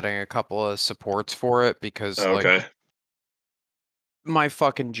and adding a couple of supports for it because like my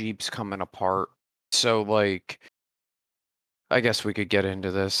fucking Jeep's coming apart. So like I guess we could get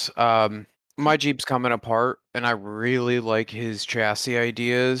into this. My Jeep's coming apart and I really like his chassis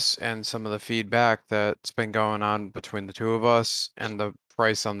ideas and some of the feedback that's been going on between the two of us and the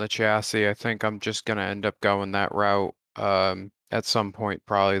price on the chassis. I think I'm just gonna end up going that route at some point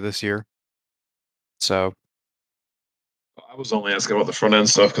probably this year. So I was only asking about the front end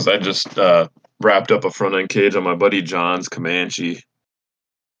stuff because I just wrapped up a front end cage on my buddy John's Comanche.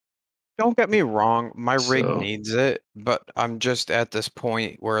 don't get me wrong, my rig needs it, but I'm just at this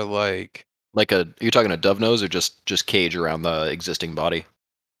point where like you're talking a dove nose or just cage around the existing body?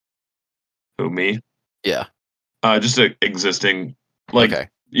 Who, me? Yeah. Just an existing, like,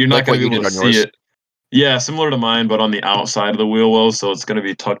 you're Like not going what to you be able did to on see yours? it. Yeah, similar to mine, but on the outside of the wheel well, so it's going to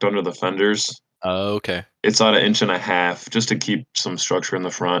be tucked under the fenders. Oh, okay. It's about 1.5 inches just to keep some structure in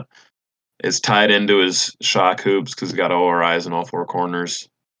the front. It's tied into his shock hoops because he's got ORIs in all four corners.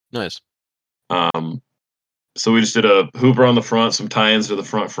 Nice. So we just did a hooper on the front, some tie-ins to the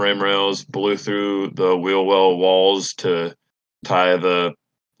front frame rails, blew through the wheel well walls to tie the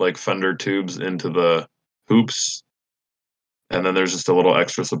like fender tubes into the hoops. And then there's just a little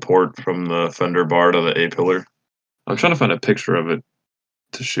extra support from the fender bar to the A-pillar. I'm trying to find a picture of it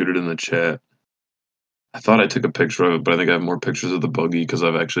to shoot it in the chat. I thought I took a picture of it, but I think I have more pictures of the buggy because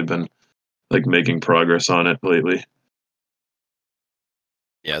I've actually been like making progress on it lately.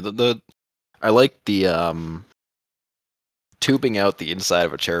 Yeah, I like the tubing out the inside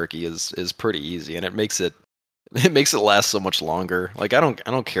of a Cherokee is pretty easy, and it makes it last so much longer. Like I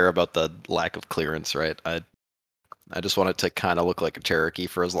don't care about the lack of clearance, right? I just want it to kind of look like a Cherokee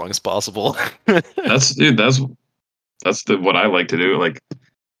for as long as possible. That's what I like to do. Like,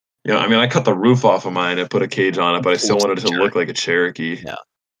 you know, I mean, I cut the roof off of mine and put a cage on it, but I still wanted it to look like a Cherokee. Yeah.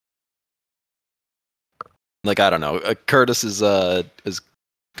 Like I don't know, Curtis is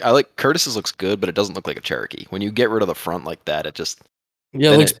I like Curtis's looks good, but it doesn't look like a Cherokee. When you get rid of the front like that, it just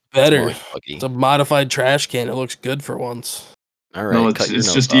it looks better. It's it's a modified trash can. It looks good for once. All right, no,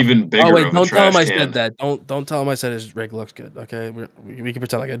 it's just even bigger. Oh wait, don't tell him I said that. Don't tell him I said his rig looks good. Okay, we can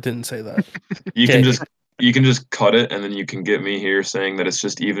pretend like I didn't say that. you can just cut it, and then you can get me here saying that it's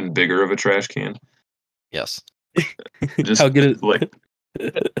just even bigger of a trash can. Yes. Just how good it like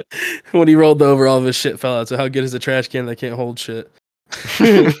when he rolled over, all of his shit fell out. So how good is a trash can that can't hold shit?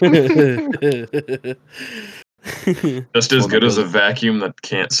 just as good as a vacuum that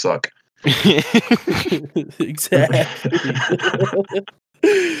can't suck. Exactly.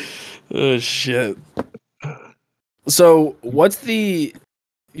 Oh shit. So you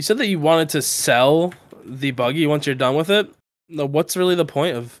said that you wanted to sell the buggy once you're done with it. No, what's really the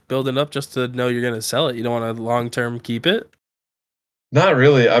point of building up just to know you're gonna sell it? You don't want to long term keep it? Not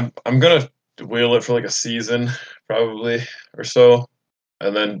really. I'm gonna wheel it for like a season, probably or so,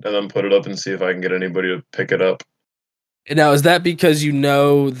 and then put it up and see if I can get anybody to pick it up. Now, is that because you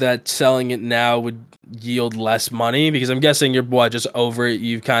know that selling it now would yield less money? Because I'm guessing you're just over it.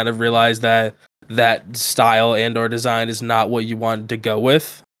 You've kind of realized that style and or design is not what you wanted to go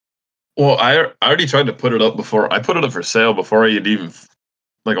with. Well, I already tried to put it up before. I put it up for sale before I had even,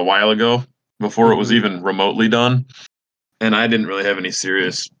 like a while ago, before it was even remotely done. And I didn't really have any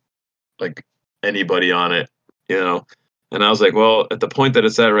serious, like, anybody on it, you know? And I was like, well, at the point that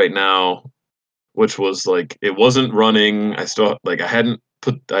it's at right now, which was like, it wasn't running. I still, like, I hadn't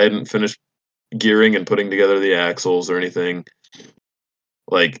finished gearing and putting together the axles or anything.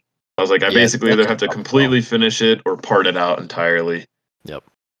 Like, I was like, I Yeah, basically that's either a have to tough completely finish it or part it out entirely. Yep.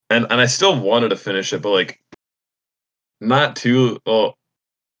 And I still wanted to finish it, but like not too well,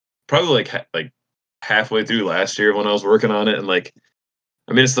 probably like halfway through last year when I was working on it, and like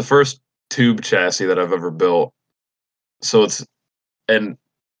I mean it's the first tube chassis that I've ever built. So it's and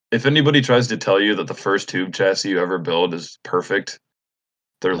if anybody tries to tell you that the first tube chassis you ever build is perfect,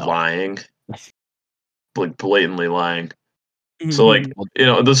 they're No. lying. Like blatantly lying. So like,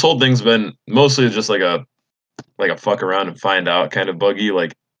 this whole thing's been mostly just like a fuck around and find out kind of buggy.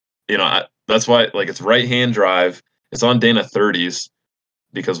 Like, that's why like it's right hand drive. It's on Dana 30s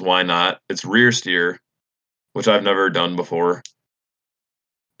because why not? It's rear steer, which I've never done before.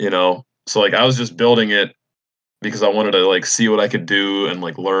 So like I was just building it because I wanted to like see what I could do and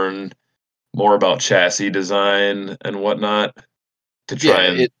like learn more about chassis design and whatnot to try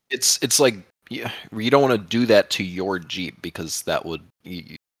Yeah, and it's like you don't want to do that to your Jeep because that would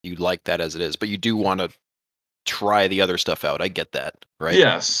you like that as it is, but you do want to try the other stuff out. I get that, right?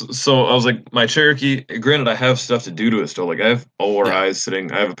 yes. So I was like, my Cherokee. Granted, I have stuff to do to it still. Like I have Yeah. ORIs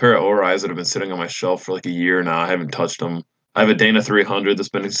sitting. I have a pair of ORIs that have been sitting on my shelf for like a year now. I haven't touched them. I have a Dana 300 that's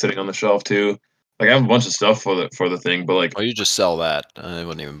been sitting on the shelf too. Like I have a bunch of stuff for the thing, but like, Or you just sell that. I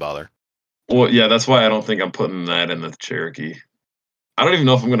wouldn't even bother. well, yeah, that's why I don't think I'm putting that in the Cherokee. I don't even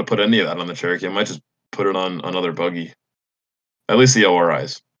know if I'm going to put any of that on the Cherokee. I might just put it on another buggy. At least the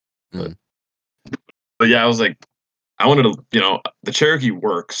ORIs. But Mhm. but yeah, I was like, I wanted to, the Cherokee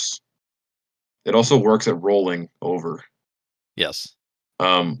works. It also works at rolling over. Yes.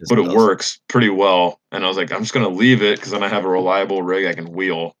 Yes, But it it does. works pretty well. And I was like, I'm just gonna leave it because then I have a reliable rig I can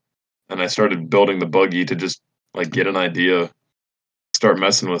wheel. And I started building the buggy to just like get an idea, start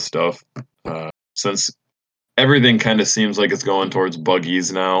messing with stuff. Since everything kind of seems like it's going towards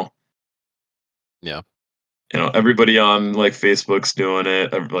buggies now. Yeah. Everybody on like Facebook's doing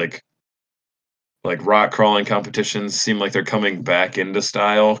it. Like rock crawling competitions seem like they're coming back into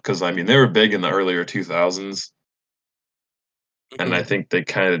style because I mean they were big in the earlier 2000s, and I think they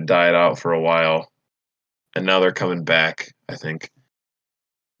kind of died out for a while, and now they're coming back. I think.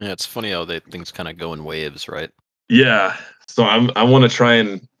 Yeah, it's funny how things kind of go in waves, right? Yeah. So I want to try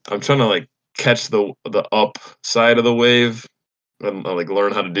and I'm trying to like catch the up side of the wave and like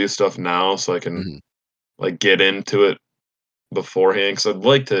learn how to do stuff now so I can Mhm. like get into it beforehand because I'd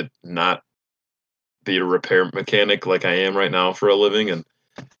like to not be a repair mechanic like I am right now for a living, and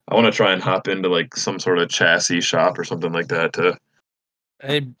I want to try and hop into like some sort of chassis shop or something like that to.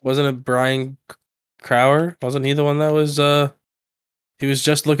 Hey, wasn't it Brian Crower? Wasn't he the one that was he was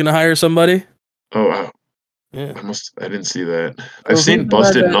just looking to hire somebody? Oh, wow. Yeah. I didn't see that. Or who's the guy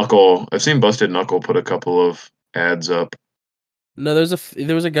that I've seen Busted Knuckle put a couple of ads up. No, there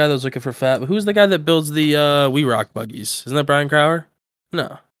was a guy that was looking for fat. Who's the guy that builds the We Rock buggies? Isn't that Brian Crower?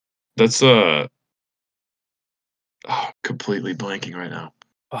 No. That's completely blanking right now.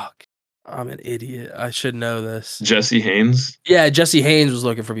 Fuck. I'm an idiot. I should know this. Jesse Haynes. Yeah, Jesse Haynes was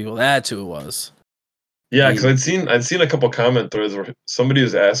looking for people. That's who it was. Yeah, He- because I'd seen a couple comment threads where somebody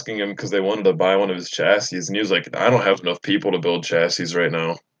was asking him because they wanted to buy one of his chassis, and he was like, "I don't have enough people to build chassis right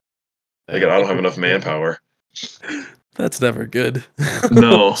now. Like, Yeah. I don't have enough manpower." That's never good.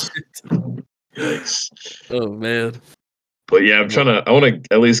 No, yikes. Oh man. But yeah, I want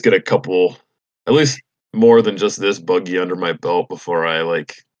to at least get a couple, at least more than just this buggy under my belt before I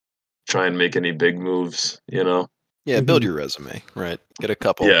like try and make any big moves. Yeah, build your resume, right? Get a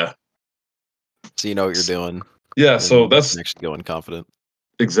couple, Yeah, so you know what you're doing, yeah. and So then you can that's actually go in confident.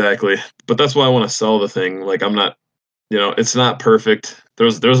 exactly. But that's why I want to sell the thing. Like, I'm not, it's not perfect.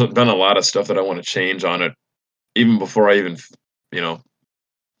 There's been a lot of stuff that I want to change on it, even before I even, you know,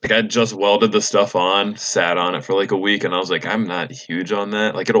 like I just welded the stuff on, sat on it for like a week, and I was like, I'm not huge on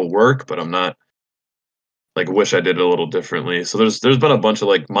that. Like, it'll work, but I'm not. Like, wish I did it a little differently. So there's been a bunch of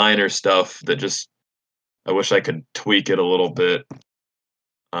like minor stuff that just I wish I could tweak it a little bit.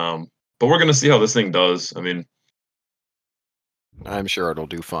 Um, but we're gonna see how this thing does. I mean, I'm sure it'll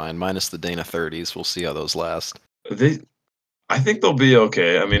do fine, minus the Dana 30s. We'll see how those last. they I think they'll be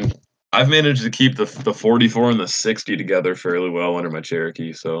okay. I mean, I've managed to keep the 44 and the 60 together fairly well under my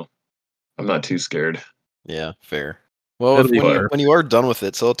Cherokee, so I'm not too scared. Yeah, fair. Well, It'll be when But you are done with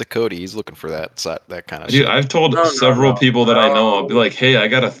it, sell it to Cody. He's looking for that kind of dude, shit. I've told several people that I know, I'll be like, hey, I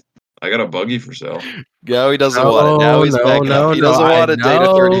got a buggy for sale. Now he doesn't want it. Now he's backing up. He doesn't I want a Dana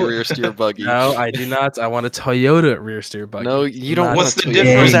 30 know. rear steer buggy. No, I do not. I want a Toyota rear steer buggy. No, you don't What's want a the Toyota.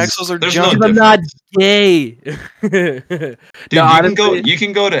 Those difference? axles are There's no junk. Because I'm not difference. gay. Dude, No, honestly, you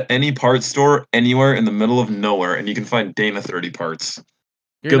can go to any parts store anywhere in the middle of nowhere and you can find Dana 30 parts.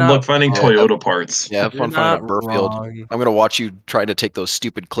 You're Good not luck finding wrong. Toyota parts. Yeah, have You're fun finding a not Burfield. wrong. I'm gonna watch you try to take those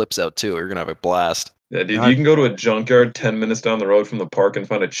stupid clips out too. You're gonna have a blast. Yeah, dude, God. you can go to a junkyard 10 minutes down the road from the park and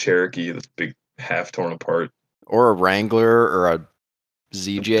find a Cherokee that's big, half torn apart. Or a Wrangler, or a Or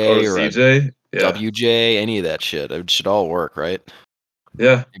ZJ, a or a CJ? Yeah. WJ, any of that shit. It should all work, right?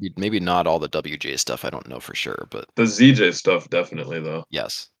 Yeah. Maybe not all the WJ stuff. I don't know for sure, but The ZJ stuff, definitely, though.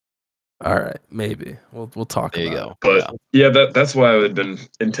 yes. All right, maybe we'll talk There you about go. it. But yeah, that's why I had been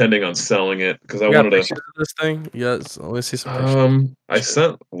intending on selling it, because I You got wanted pictures of this thing? Yes, let me see some pictures. I Shit.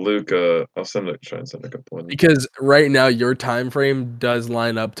 sent Luke, I'll try and send a couple in. Because right now your time frame does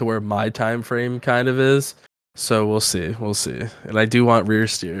line up to where my time frame kind of is. So we'll see. And I do want rear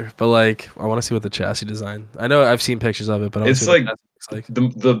steer, but like I want to see what the chassis design. I know I've seen pictures of it, but I want to It's see what like, the chassis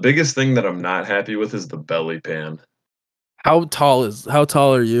looks like. the biggest thing that I'm not happy with is the belly pan. How tall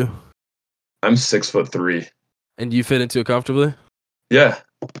are you? I'm 6'3". And you fit into it comfortably? Yeah.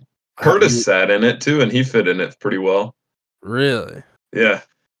 How, Curtis sat in it too, and he fit in it pretty well. really? Yeah.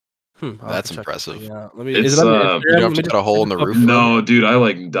 I'll have That's to check this thing impressive. out. Let me. Is It's it on your You Instagram? don't have Let to me cut a hole in the roof. No, dude,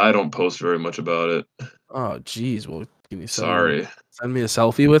 I don't post very much about it. Oh, jeez. Well, can you Sorry. send me a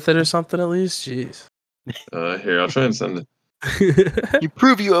selfie with it or something at least? Jeez. Here, I'll try and send it. You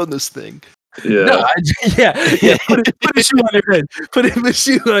prove you own this thing. Yeah. No, yeah. Put a shoe on your head. Put a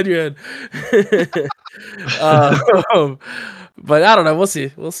shoe on your head. But I don't know. We'll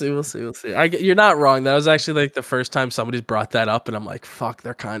see. You're not wrong. That was actually like the first time somebody's brought that up, and I'm like, fuck,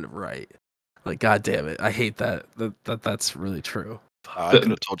 they're kind of right. Like, god damn it, I hate that. That's really true. I could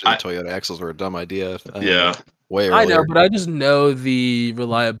have told you the Toyota axles were a dumb idea. Yeah. Way I know, earlier. but I just know the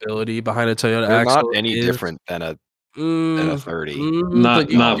reliability behind a Toyota They're not axle any is different than a 30. Not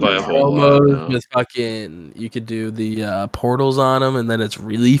you can by a do whole lot, promos no. with fucking. You could do the portals on them, and then it's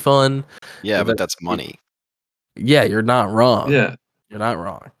really fun. Yeah, But but that's money. Yeah, you're not wrong. Yeah. You're not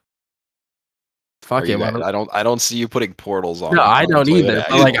wrong. Are Fuck you it. guys- I don't see you putting portals on. No, I on a don't Toyota either.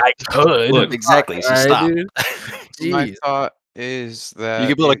 But like, axle. I could. Look, Exactly. So All right, stop. dude. My Jeez. thought is You that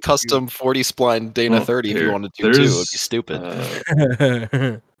could build a if you- custom 40 spline Dana Well, 30 if you here, wanted to too. It would be there's,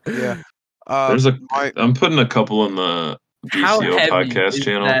 stupid. yeah. there's my I'm putting a couple in the How DCO heavy podcast is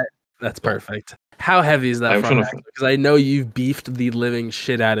channel. that? That's perfect. How heavy is that I'm front trying to axle? Because I know you've beefed the living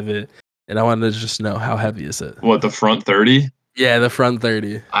shit out of it, and I wanted to just know how heavy is it? What, the front 30? Yeah, the front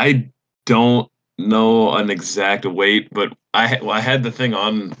 30. I don't know an exact weight, but I had the thing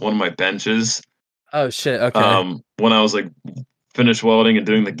on one of my benches Oh shit. Okay. when I was like finished welding and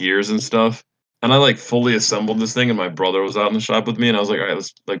doing the gears and stuff. And I like fully assembled this thing, and my brother was out in the shop with me, and I was like, all right,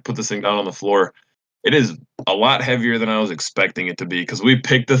 let's like put this thing down on the floor. It is a lot heavier than I was expecting it to be, because we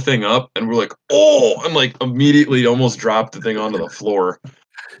picked the thing up and we're like, oh, and like immediately almost dropped the thing onto the floor.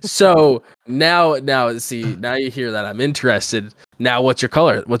 So now you hear that I'm interested. Now, what's your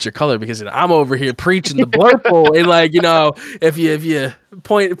color? Because I'm over here preaching the blurple, and like if you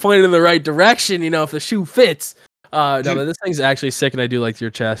point in the right direction, if the shoe fits. No, Dude. but this thing's actually sick, and I do like your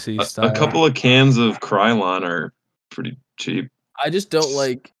chassis A style. couple of cans of Krylon are pretty cheap. I just don't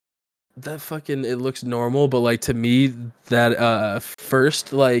like that fucking. It looks normal, but like to me, that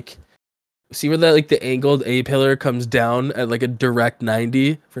first like. See where that like the angled A pillar comes down at like a direct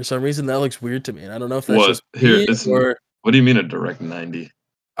 90? For some reason that looks weird to me. And I don't know if that's What? just Here, me or what do you mean a direct 90?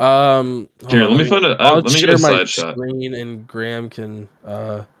 hold Here, on, let me find a. I'll Let me get share a my side shot. screen and Graham can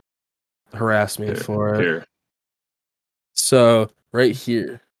harass me for it. Here. So right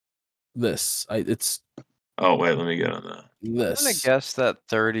here. It's Oh wait, let me get on that. I'm gonna this. guess that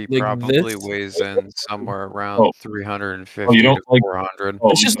 30 Like probably this? weighs in somewhere around Oh. 350 you don't to like- 400.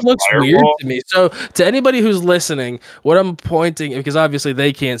 Oh, It just the looks weird firewall? to me. So to anybody who's listening, what I'm pointing, because obviously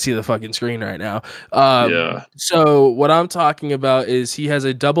they can't see the fucking screen right now. Yeah. So what I'm talking about is he has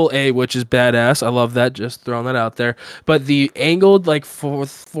a double A, which is badass. I love that. Just throwing that out there. But the angled like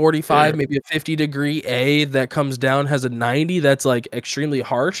 45, Yeah. maybe a 50-degree A that comes down has a 90. That's like extremely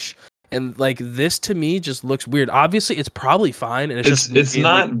harsh. And like this to me just looks weird. Obviously, it's probably fine, and it's It's being,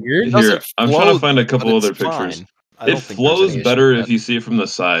 not weird. It here. doesn't I'm trying to flow, find a but couple it's other pictures. fine. I It don't think there's flows any issue better with if that. you see it from the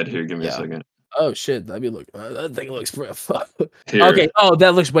side. Here, give me a Yeah. second. Oh shit, let me look. That thing looks fuck. Here. Okay. Oh,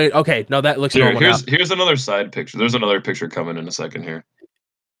 that looks wait. Okay, no, that looks Here, normal now. here's another side picture. There's another picture coming in a second here.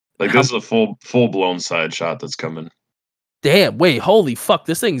 Like How- this is a full blown side shot that's coming. Damn. Wait. Holy fuck.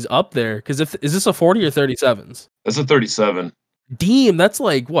 This thing's up there. Because is this a 40 or 37s? That's a 37. Damn. That's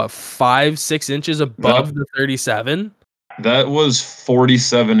like what 5-6 inches above the 37. That was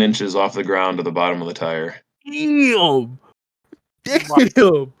 47 inches off the ground to the bottom of the tire. Damn.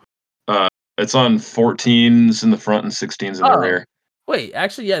 Damn. It's on 14s in the front and 16s in the Oh. rear. Wait.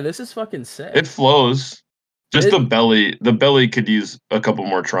 Actually, yeah. This is fucking sick. It flows. Just the belly. The belly could use a couple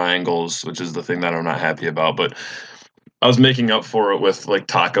more triangles, which is the thing that I'm not happy about. But I was making up for it with like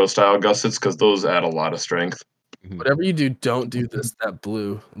taco style gussets because those add a lot of strength. Whatever you do, don't do that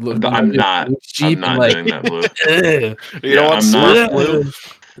blue. Look, I'm not. cheap I'm and not like, doing that blue. ugh. You don't want I'm not. Smurf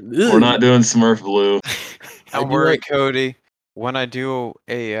blue? We're not doing Smurf blue. I Don't do worry, like- Cody. When I do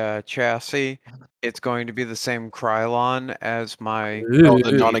a chassis, it's going to be the same Krylon as my. Oh, the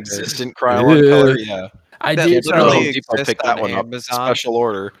Ugh. non-existent Krylon color. Yeah, I That do Can't go to so. Home literally Depot, exists pick that on one up. Amazon. Special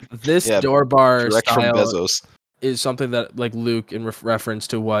order. This Yeah, door bar direct from style Bezos. is something that like Luke in reference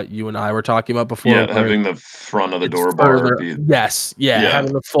to what you and I were talking about before. Yeah, where having the front of the it's door bar further- be. yes, yeah, Yeah.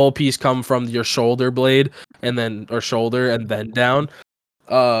 having the full piece come from your shoulder blade and then or shoulder and then down.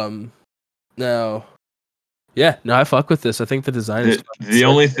 No, yeah, no, I fuck with this. I think the design is The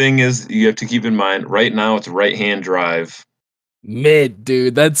only thing is you have to keep in mind right now it's right-hand drive, mid,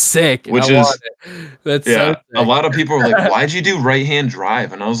 dude. That's sick. which I is want it. That's so yeah. A sick. lot of people are like, "Why'd you do right-hand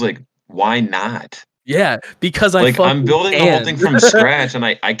drive?" And I was like, "Why not?" Yeah, because I Like fucking I'm building the whole thing can. from scratch, and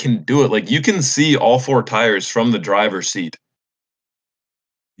I can do it. Like you can see all four tires from the driver's seat.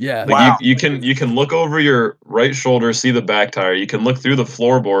 Yeah, Like Wow. you can look over your right shoulder, see the back tire. You can look through the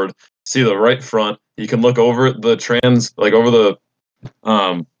floorboard, see the right front. You can look over the over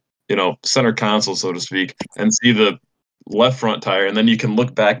the center console, so to speak, and see the left front tire, and then you can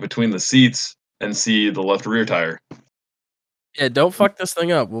look back between the seats and see the left rear tire. yeah. Don't fuck this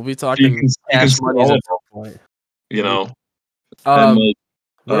thing up. We'll be So you talking can cash see money all at of some them, point. you know. Um, And like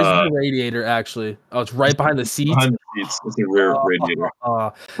where's the radiator actually? Oh, it's right behind the seats. behind the seats, it's a rear radiator.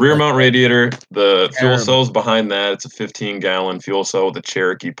 Rear Like, mount radiator. The fuel terrible. cell's behind that. It's a 15-gallon fuel cell with a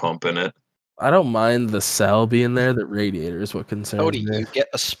Cherokee pump in it. I don't mind the cell being there. The radiator is what concerns Cody, me. you get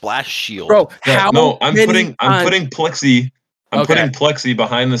a splash shield. Bro, Yeah, how no, I'm many putting plexi. I'm Okay. putting plexi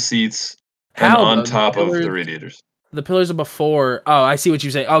behind the seats and How on though? top of the radiators. The pillars are before. Oh, I see what you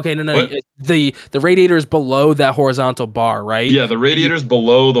say. Okay, no. What? The radiator is below that horizontal bar, right? Yeah, the radiator's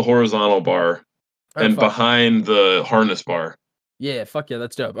below the horizontal bar Oh, and fuck. behind the harness bar. Yeah, fuck yeah,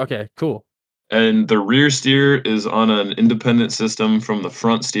 that's dope. Okay, cool. And the rear steer is on an independent system from the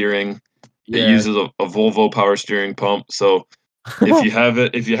front steering. It Yeah. uses a Volvo power steering pump. So if you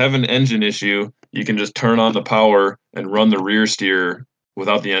have an engine issue, you can just turn on the power and run the rear steer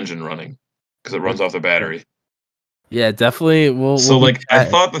without the engine running because it runs off the battery. Yeah, definitely. So We'll be like I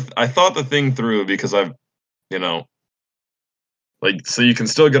chatting. thought the thing through because I've like so you can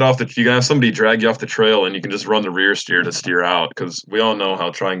still get off you can have somebody drag you off the trail and you can just run the rear steer to steer out because we all know how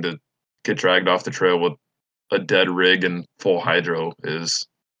trying to get dragged off the trail with a dead rig and full hydro is.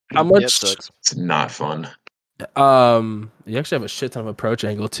 How Yeah, much? it sucks. It's not fun. You actually have a shit ton of approach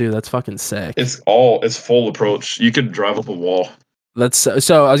angle too. That's fucking sick. It's full approach. You could drive up a wall. That's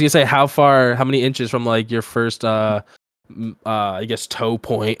so. I was gonna say, how many inches from like your first I guess toe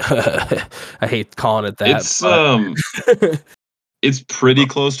point. I hate calling it that. It's but- it's pretty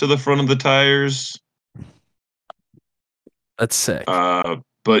close to the front of the tires. That's sick.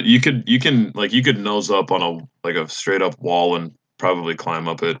 But you could nose up on a straight up wall and probably climb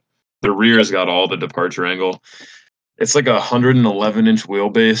up it. The rear's got all the departure angle. It's like 111-inch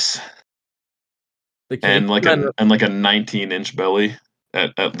wheelbase The and cake like a 19-inch belly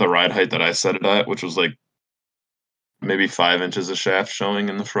at the ride height that I set it at, which was like maybe 5 inches of shaft showing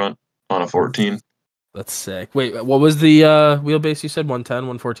in the front on a 14. That's sick. Wait, what was the wheelbase you said? 110,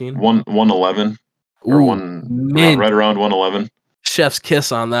 114? 111 or Ooh, one mint. right around 111. Chef's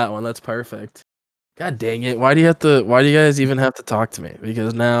kiss on that one. That's perfect. God dang it. Why do you guys even have to talk to me?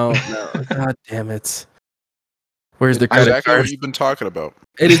 Because now God damn it. Where's the credit Exactly card? what you've been talking about.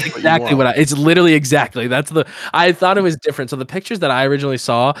 It is What you exactly want. it's literally exactly. I thought it was different. So the pictures that I originally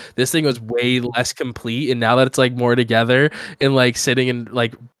saw, this thing was way less complete. And now that it's like more together and like sitting and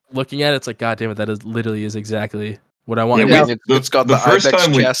like looking at it, it's like, God damn it, literally is exactly what I want. Yeah, Now, I mean, it's got the the first Ibex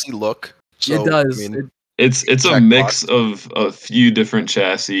time chassis look. So, it does. I mean, it's a check mix box. of a few different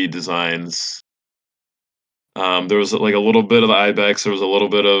chassis designs. There was like a little bit of the Ibex. There was a little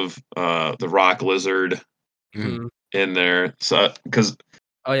bit of the Rock Lizard Mhm. in there. So because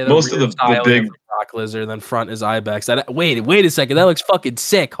Oh yeah, the most of rear the styling big of the Rock Lizard, then front is Ibex. Wait a second, that looks fucking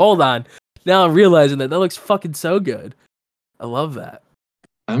sick. Hold on, now I'm realizing that looks fucking so good. I love that.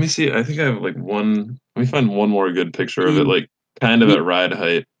 let me see. I think I have like one. Let me find one more good picture of it, like kind of the- at ride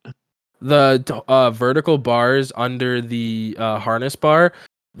height. The vertical bars under the harness bar,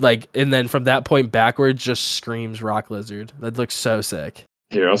 like, and then from that point backwards, just screams Rock Lizard. That looks so sick.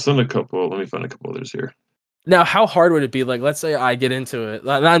 Here, I'll send a couple. Let me find a couple others here. Now, how hard would it be? Like, let's say I get into it,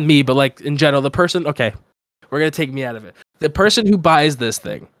 not me, but like in general, the person. Okay, we're gonna take me out of it. The person who buys this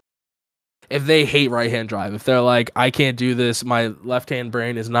thing, if they hate right-hand drive, if they're like, I can't do this, my left-hand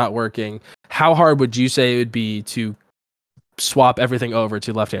brain is not working, how hard would you say it would be to swap everything over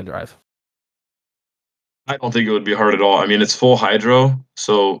to left-hand drive? I don't think it would be hard at all. I mean, it's full hydro,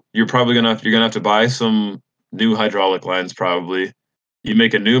 so you're gonna have to buy some new hydraulic lines probably. You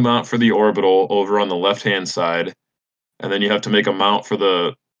make a new mount for the orbital over on the left-hand side, and then you have to make a mount for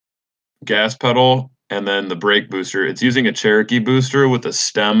the gas pedal and then the brake booster. It's using a Cherokee booster with the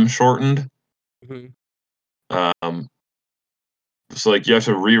stem shortened. Mhm. So like you have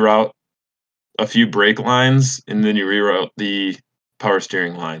to reroute a few brake lines and then you reroute the power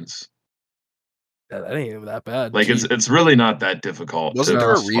steering lines. That ain't even that bad. Like Jeez. it's really not that difficult Wasn't to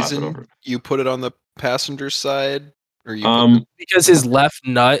there a swap it reason over. you put it on the passenger side, or you Because his left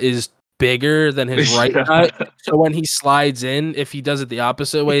nut is bigger than his right Yeah. nut. So when he slides in, if he does it the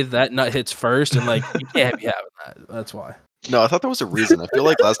opposite way, that nut hits first, and like you can't be having that. That's why. No, I thought there was a reason. I feel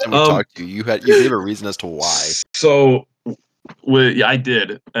like last time we talked to you, you gave a reason as to why. So yeah, I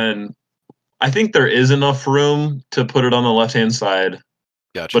did, and I think there is enough room to put it on the left-hand side,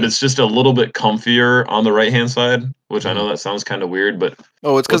 Gotcha. but it's just a little bit comfier on the right-hand side, which I know that sounds kind of weird, but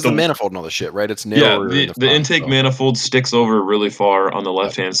Oh, it's because with the manifold and all the shit, right? It's yeah, narrower in the the front. intake So. manifold sticks over really far on the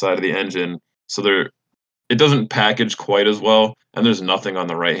left-hand side of the engine, so it doesn't package quite as well, and there's nothing on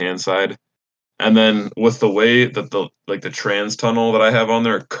the right-hand side. And then with the way that the trans tunnel that I have on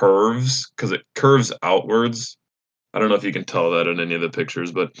there curves, because it curves outwards. I don't know if you can tell that in any of the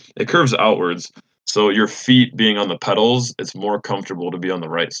pictures, but it curves outwards. So your feet being on the pedals, it's more comfortable to be on the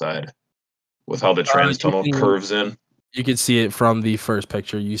right side with how the trans tunnel curves in. You can see it from the first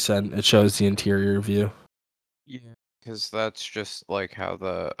picture you sent. It shows the interior view. Yeah, because that's just like how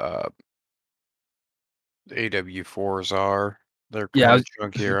the AW4s are. They're Yeah, kind of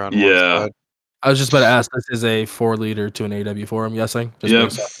chunkier on one Yeah. side. I was just about to ask. This is a 4-liter to an AW4. I'm guessing. Just Yep.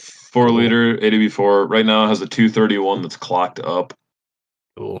 based off- 4-liter AW4. Right now it has a 231 that's clocked up.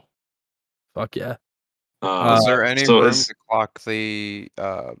 Cool. Fuck yeah. Is there any so room it's to clock the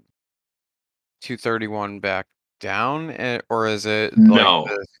 231 back down, or is it like no.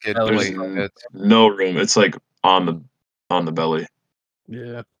 the skid There's There's plate hits? no room. It's like on the belly.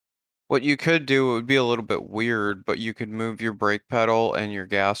 Yeah. What you could do, it would be a little bit weird, but you could move your brake pedal and your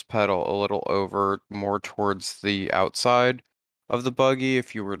gas pedal a little over more towards the outside of the buggy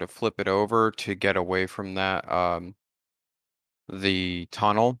if you were to flip it over to get away from that the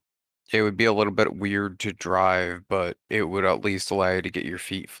tunnel. It would be a little bit weird to drive, but it would at least allow you to get your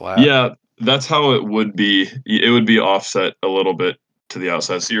feet flat. Yeah, that's how it would be. It would be offset a little bit to the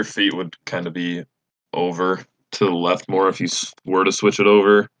outside, so your feet would kind of be over to the left more if you were to switch it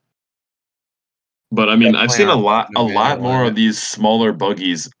over. But I mean, I've Definitely seen not putting a a lot manual more in of it. these smaller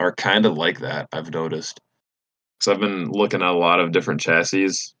buggies are kind of like that. I've noticed because I've been looking at a lot of different chassis.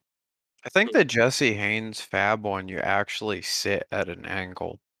 I think the Jesse Haynes Fab one, you actually sit at an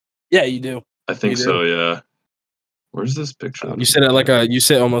angle. Yeah, you do. I think You do. so. Yeah. Where's this picture? You sit at you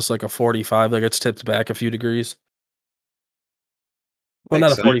sit almost like a 45, like it's tipped back a few degrees. Well, not a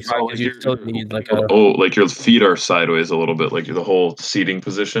Makes sense. 45 because you still need like a. Like your feet are sideways a little bit, like the whole seating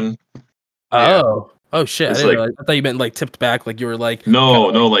position. Yeah. Oh shit! I It's didn't like realize. I thought you meant like tipped back, like you were like. no,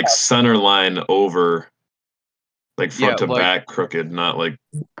 kinda like center line over, like Yeah, front to like back crooked, not like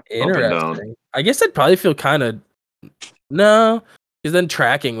up and down. Interesting. I guess I'd probably feel kind of no, because then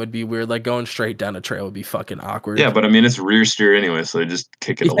tracking would be weird. Like going straight down a trail would be fucking awkward. Yeah, but I mean it's rear steer anyway, so you just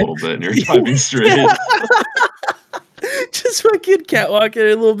kick it a Yeah. little bit and you're driving straight. Just fucking catwalking it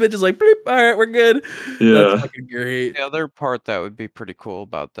a little bit, just like bloop, all right, we're good. That's Yeah. fucking great. the other part that would be pretty cool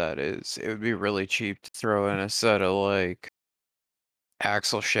about that is it would be really cheap to throw in a set of like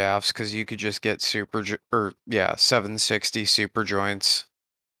axle shafts because you could just get 760 super joints,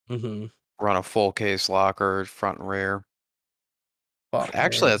 Mm-hmm. run a full case locker front and rear. Fuck,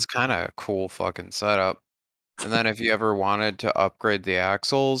 Actually, man. that's kind of a cool fucking setup. And then if you ever wanted to upgrade the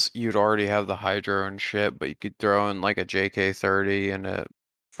axles, you'd already have the hydro and shit, but you could throw in like a JK30 and a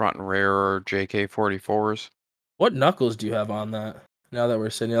front and rear or JK44s. What knuckles do you have on that? Now that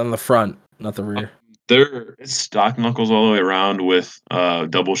we're sitting on the front, not the rear. It's stock knuckles all the way around with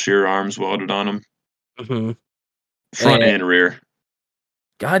double shear arms welded on them, Mm-hmm. front and rear.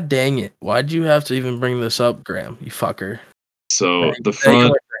 God dang it! Why'd you have to even bring this up, Graham? You fucker. So the You're front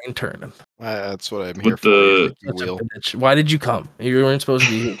like brain turning. That's what I'm here with for. You the think you Such a will. bitch. Why did you come? You weren't supposed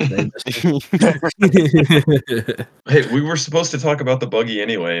to be here today. hey, we were supposed to talk about the buggy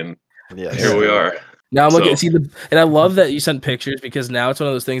anyway, and Yes. here we are. Now I'm looking. So- And I love that you sent pictures because now it's one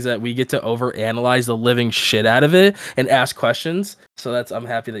of those things that we get to overanalyze the living shit out of it and ask questions. So I'm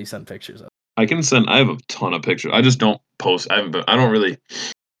happy that you sent pictures of. I have a ton of pictures. I just don't post. I don't really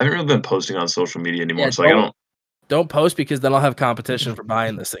I haven't really been posting on social media anymore, Yeah, so like, I don't. Don't post because then I'll have competition for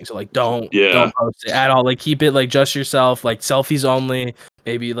buying this thing. So like, don't Yeah. post it at all. Like, keep it like just yourself. Like selfies only.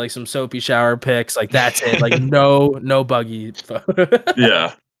 Maybe like some soapy shower pics. Like that's it. Like no buggy.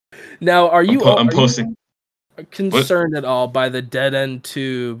 Yeah. Now, are I'm you posting. concerned at all by the dead end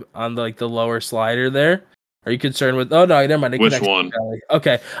tube on the lower slider there? Are you concerned with? Oh no, never mind. It Which connects to one? the belly.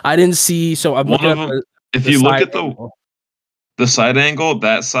 Okay, I didn't see. So I'm One looking of at them. If the you look side at angle. the side angle,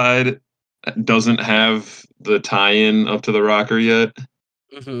 that side doesn't have the tie-in up to the rocker yet.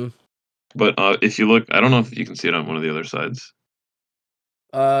 Mm-hmm. But if you look, I don't know if you can see it on one of the other sides.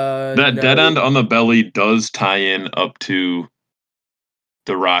 That No. dead end on the belly does tie in up to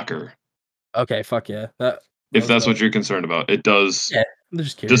the rocker. Okay, fuck yeah. That If was that's what you're concerned about, it does. yeah. I'm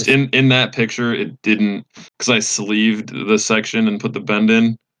just Just curious. in that picture, it didn't, because I sleeved the section and put the bend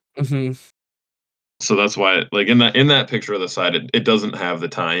in. Mm-hmm. So that's why, like in that picture of the side, it doesn't have the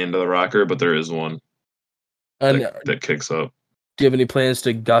tie into the rocker, but there is one And that kicks up. do you have any plans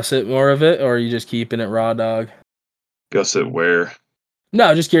to gusset more of it, or are you just keeping it raw dog? Gusset where?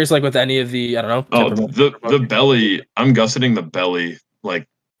 No, just curious, like with any of the, I don't know. Oh, temper- the belly. I'm gusseting the belly like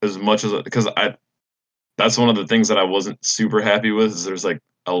as much as because I. That's one of the things that I wasn't super happy with. Is there's like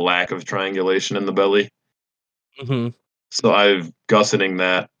a lack of triangulation in the belly. Mhm. So I've gusseting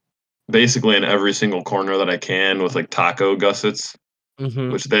that basically in every single corner that I can with like taco gussets,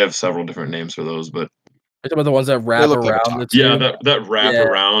 Mhm. which they have several different names for those, but Are you talking about the ones that They wrap look like a around taco. the two? yeah, that wrap Yeah.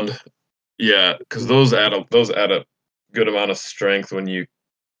 around, yeah, because those add a good amount of strength when you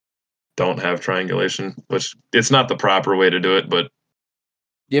don't have triangulation, which it's not the proper way to do it, but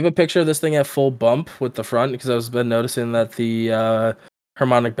Do you have a picture of this thing at full bump with the front? Because I've been noticing that the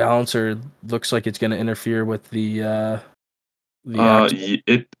harmonic balancer looks like it's going to interfere with the axle.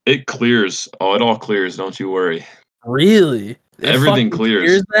 it clears. Oh, it all clears. Don't you worry. Really? It Everything fucking clears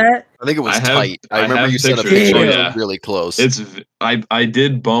clears. that? I think it was tight. I I remember have you sent a pictures. picture. Oh It was yeah, really close. I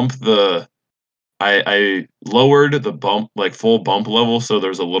did bump the I lowered the bump like full bump level so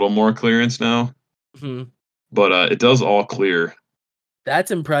there's a little more clearance now, Mhm. but it does all clear.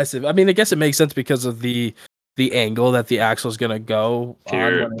 That's impressive. I mean, I guess it makes sense because of the angle that the axle is going to go on.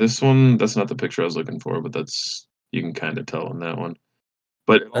 Here, this one that's not the picture I was looking for, but that's you can kind of tell in that one.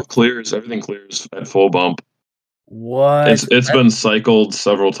 But it all clears. Everything clears at full bump. What? It's been cycled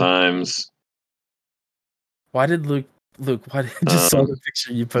several times. Why did Luke? Why did I just saw the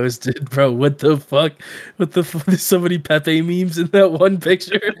picture you posted, bro? What the fuck? What the fuck? There's so many Pepe memes in that one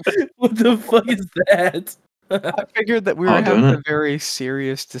picture. What the fuck is that? I figured that we Oh, were doing having it? a very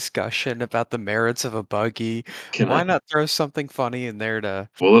serious discussion about the merits of a buggy. Can Why I? not throw something funny in there to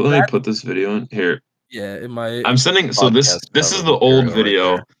Well, let me put this video in here. Yeah, it might. I'm sending. So Podcast this is cover the old material right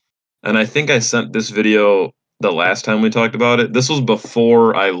video, there. and I think I sent this video the last time we talked about it. This was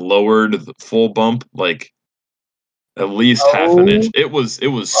before I lowered the full bump, like at least half an inch. Oh, It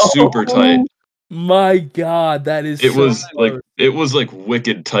was super tight. oh my god, that is so close. It was like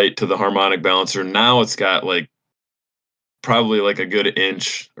wicked tight to the harmonic balancer. Now it's got like probably like a good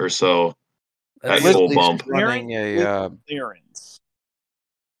inch or so at That's with full least bump. running a Clearance.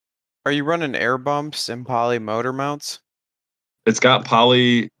 are you running air bumps and poly motor mounts? It's got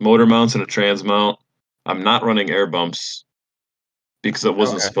poly motor mounts and a trans mount. I'm not running air bumps because it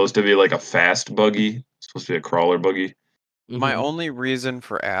wasn't Okay. supposed to be like a fast buggy. It's supposed to be a crawler buggy. My Mhm. only reason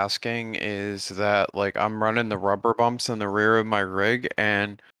for asking is that like I'm running the rubber bumps in the rear of my rig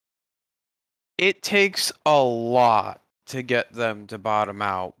and it takes a lot to get them to bottom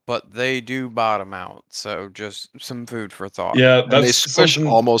out, but they do bottom out. So just some food for thought. Yeah, And they that's squish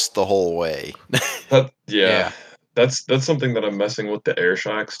something almost the whole way. that yeah, Yeah. that's something that I'm messing with the air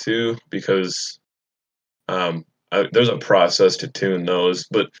shocks too because um there's a process to tune those,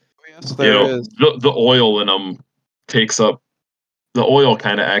 but Yes, you there know is. the oil in them takes up the oil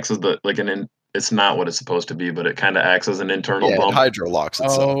kind of acts as the like it's not what it's supposed to be, but it kind of acts as an internal Yeah, it bump. hydro locks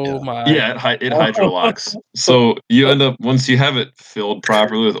itself. Oh Yeah. my. Yeah, it hydrolocks. So you end up once you have it filled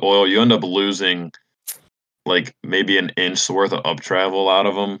properly with oil, you end up losing like maybe an inch's worth of up travel out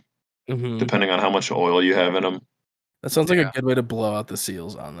of them, Mhm. depending on how much oil you have in them. That sounds like a Yeah. good way to blow out the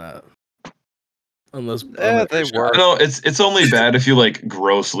seals on that. On those, on Eh, the they air shot. work. No, it's only bad if you like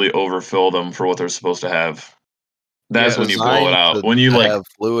grossly overfill them for what they're supposed to have. That's Yeah, when you blow it Designed out. to, When you to like, have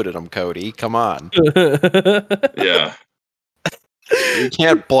fluid in them, Cody. Come on. yeah, You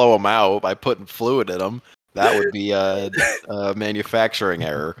can't blow them out by putting fluid in them. That would be a manufacturing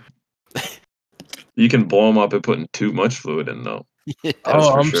error. you can blow them up by putting too much fluid in though. That's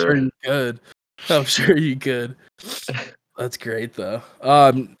Oh, for I'm sure sure. you could. I'm sure you could. That's great though.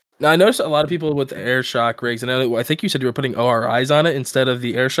 Now I noticed a lot of people with air shock rigs, and I think you said you were putting ORIs on it instead of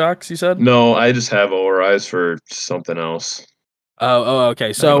the air shocks. You said? No, I just have ORIs for something else. Okay. I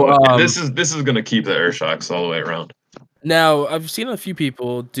don't So know. This is gonna keep the air shocks all the way around. now I've seen a few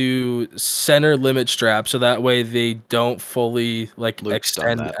people do center limit straps, so that way they don't fully like Luke's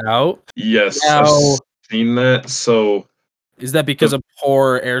done extend that. out. Yes, I've Now, seen that. So is that because of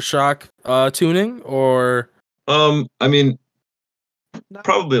poor air shock tuning, or I mean, No,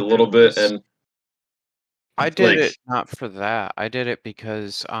 probably a there little bit, was- and I did like it not for that. I did it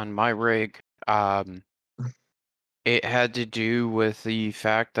because on my rig, um, it had to do with the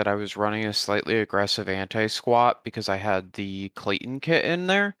fact that I was running a slightly aggressive anti-squat because I had the Clayton kit in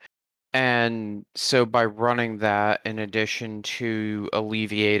there. And so by running that, in addition to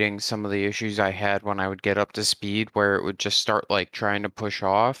alleviating some of the issues I had when I would get up to speed where it would just start like trying to push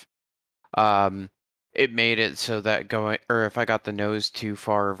off, um, it made it so that going, or if I got the nose too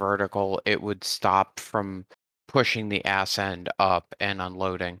far vertical, it would stop from pushing the ass end up and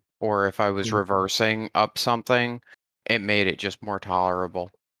unloading. Or if I was reversing up something, it made it just more tolerable.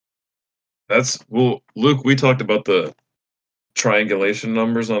 well, Luke, we talked about the triangulation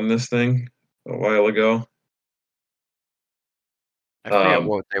numbers on this thing a while ago. I forget Um,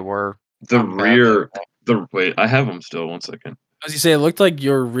 what they were. the I'm bad like rear, that. wait, I have them still. 1 second. as you say, it looked like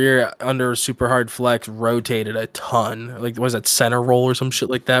your rear under super hard flex rotated a ton. Like, was that center roll or some shit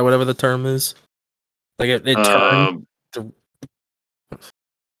like that? Whatever the term is. Like it turned. Um,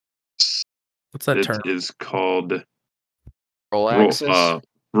 What's that it term? is called Roll roll, axis. roll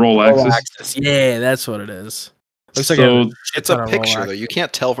Roll axis. axis. Yeah, that's what it is. Looks like So shit It's a ton of roll picture though. axis. You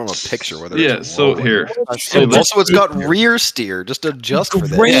can't tell from a picture whether yeah, it's so rolling. here, That's so And this, Also, it's got Graham. rear steer. Just adjust for that.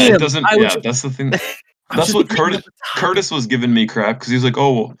 yeah, Graham, it doesn't. I was Yeah, that's the thing. I was That's just what looking at the top. Curtis was giving me crap because he's like,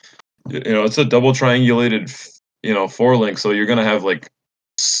 oh, well, it's a double triangulated, four link, so you're gonna have like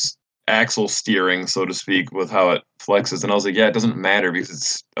axle steering, so to speak, with how it flexes. And I was like, yeah, it doesn't matter because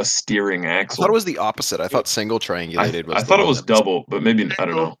it's a steering I axle. thought it was the opposite. I thought single triangulated was I the thought it one was that's- double, but maybe I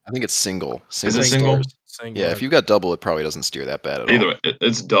don't know. I think it's single. Is it single? steers. Yeah, if you've got double, it probably doesn't steer that bad at Either all. way,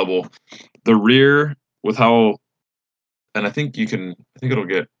 it's double. The rear with how, and I think you can. I think it'll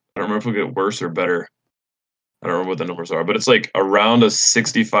get. I don't remember if it'll get worse or better. I don't remember what the numbers are, but it's like around a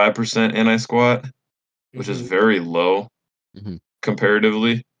 65% anti squat, which is Mhm. very low Mhm.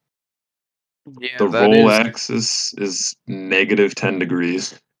 comparatively. Yeah, The that roll is. axis is negative 10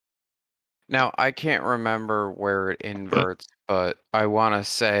 degrees. Now, I can't remember where it But inverts, but I want to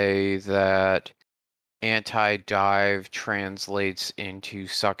say that anti-dive translates into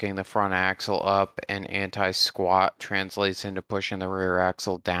sucking the front axle up, and anti-squat translates into pushing the rear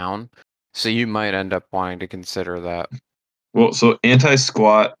axle down. So you might end up wanting to consider that. well, so anti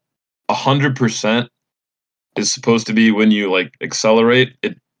squat 100% is supposed to be when you like accelerate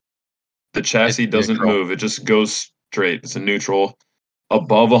it. The chassis It's doesn't neutral. move; it just goes straight. It's a neutral.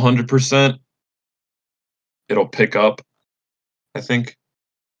 Above 100%, it'll pick up. I think,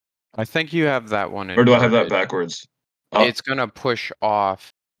 I think you have that one or do I have that inverted. backwards? It's gonna push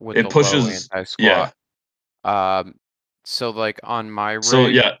off with the It low pushes. Yeah. anti-squat. Um, so like on my So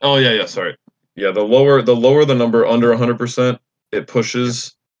rig, yeah. Oh yeah. Yeah. Sorry. Yeah. The lower the number under 100%, it yeah,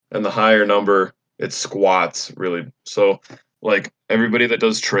 pushes, and the higher number it squats really. So like everybody that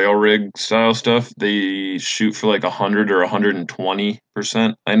does trail rig style stuff, they shoot for like 100 or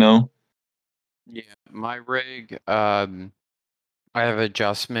 120%. I know. yeah, my rig, I have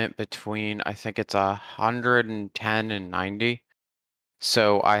adjustment between I think it's 110 and 90.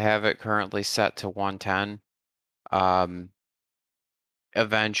 So I have it currently set to 110. Um,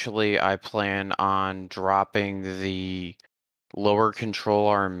 eventually I plan on dropping the lower control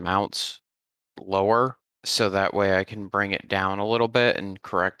arm mounts lower so that way I can bring it down a little bit and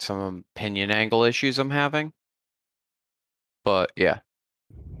correct some pinion angle issues I'm having. But yeah.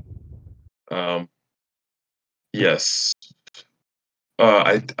 Um, yes.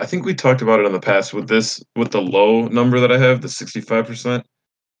 I think we talked about it in the past with the low number that I have, the 65%.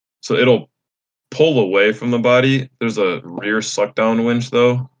 So it'll pull away from the body. There's a rear suck down winch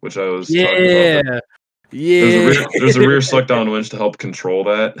though, which I was talking about. Yeah. Yeah. There's a rear suck down winch to help control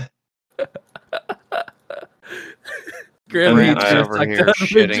that. Graham And hates Graham's your I over sucked here out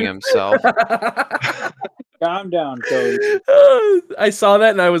shitting picture. himself. Calm down, Cody. I saw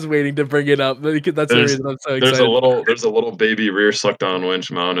that and I was waiting to bring it up. That's the there's reason I'm so there's a excited. little baby rear suck down winch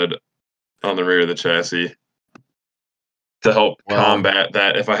mounted on the rear of the chassis to help Well, combat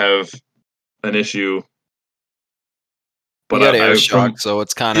that if I have an issue. You But got air from shock, so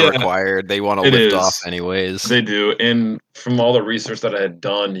it's kind of yeah, required. They want to it lift off is. anyways. They do. And from all the research that I had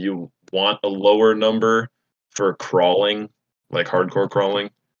done, you want a lower number for crawling, like hardcore crawling.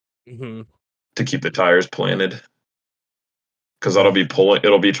 Mhm. to keep the tires planted. Because it'll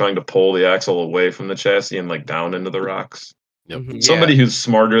be trying to pull the axle away from the chassis and like down into the rocks. Yep. Mhm. Somebody who's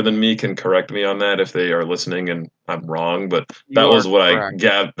smarter than me can correct me on that if they are listening and I'm wrong, but that You was are what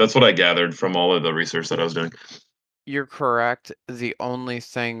correct. that's what I gathered from all of the research that I was doing. You're correct. The only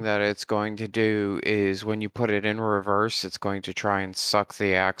thing that it's going to do is when you put it in reverse, it's going to try and suck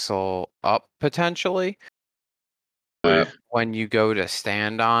the axle up potentially. When you go to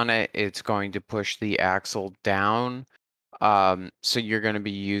stand on it, it's going to push the axle down. So you're going to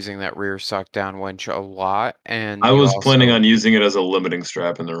be using that rear suck down winch a lot, and I you was planning also, on using it as a limiting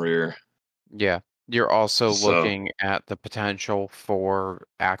strap in the rear. yeah, you're also So, looking at the potential for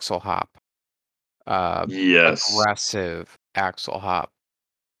axle hop, yes, aggressive axle hop.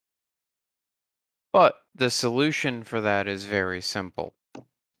 But the solution for that is very simple.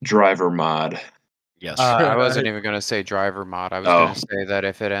 driver mod. Yes. I wasn't Right. even going to say driver mod. I was going Oh, to say that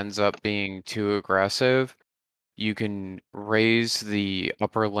if it ends up being too aggressive, you can raise the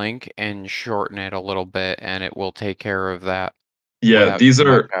upper link and shorten it a little bit, and it will take care of that yeah, without too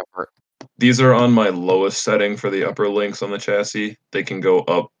much effort. these are on my lowest setting for the upper links on the chassis. They can go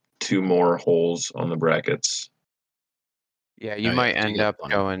up 2 more holes on the brackets. Yeah, Oh you yeah. might So you end get up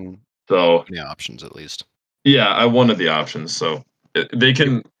going. So, plenty of options at least. yeah, I wanted the options. So,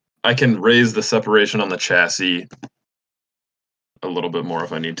 I can raise the separation on the chassis a little bit more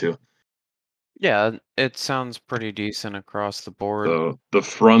if I need to. Yeah, it sounds pretty decent across the board. So, the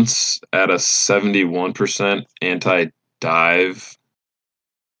front's at a 71% anti-dive.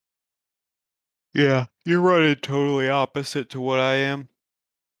 Yeah, you're running totally opposite to what I am.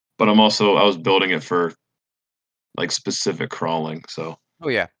 But I was building it for like specific crawling. So Oh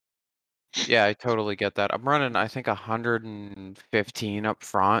yeah. Yeah, I totally get that. I'm running, I think, 115 up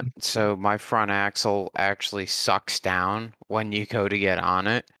front, so my front axle actually sucks down when you go to get on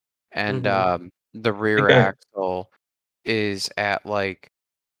it, and Mhm. the I rear think I axle is at like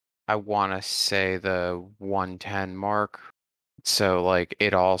I want to say the 110 mark. So like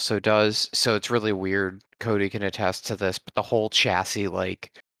it also does. So it's really weird. Cody can attest to this, but the whole chassis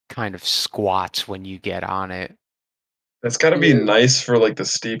like kind of squats when you get on it. that's got to be Yeah. nice for like the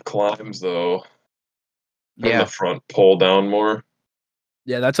steep climbs though. Having the Yeah. front pull down more.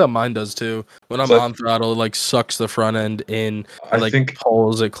 Yeah, that's how mine does too. When I'm So on throttle, it like sucks the front end in I and like think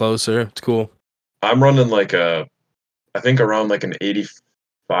pulls it closer. It's cool. I'm running like I think around like an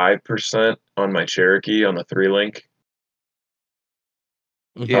 85% on my Cherokee on the 3 link.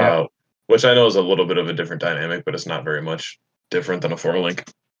 Mhm. Yeah. Uh, which I know is a little bit of a different dynamic, but it's not very much different than a 4 link.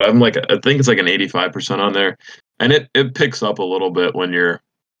 I'm like I think it's like an 85% on there, and it picks up a little bit when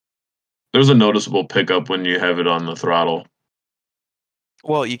there's a noticeable pickup when you have it on the throttle.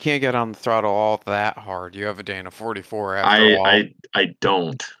 Well, you can't get on the throttle all that hard. You have a Dana 44 after all. I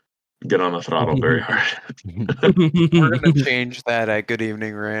don't get on the throttle very hard. We're gonna change that at Good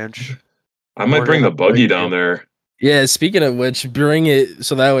Evening Ranch. I might We're bring gonna the put buggy down you. there. Yeah, speaking of which, bring it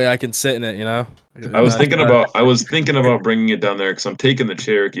so that way I can sit in it, you know? I was thinking about bringing it down there because I'm taking the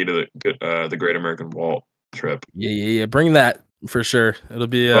Cherokee to the Great American Walt trip. Yeah. Bring that for sure. It'll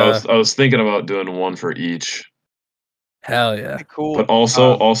be So I was thinking about doing one for each, hell yeah. Pretty cool. but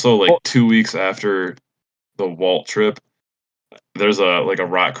also like Well, 2 weeks after the Walt trip, there's a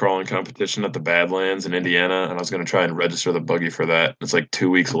rock crawling competition at the Badlands in Indiana, and I was gonna try and register the buggy for that. It's like 2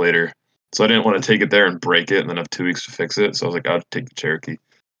 weeks later, so I didn't want to take it there and break it, and then have 2 weeks to fix it. So I was like, I'll take the Cherokee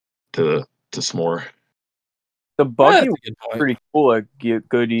to S'more. the That's buggy a was good point. pretty cool at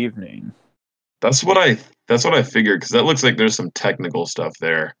Good Evening. That's what I figured because that looks like there's some technical stuff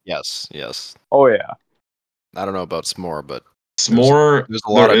there. Yes. Oh yeah. I don't know about S'more, but there's S'more, there's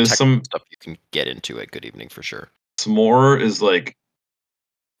a lot there of is technical some stuff you can get into at Good Evening for sure. S'more is like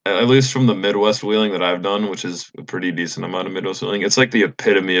at least from the Midwest wheeling that I've done, which is a pretty decent amount of Midwest wheeling. It's like the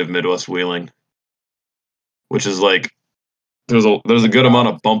epitome of Midwest wheeling, which is like there's a Oh good wow. amount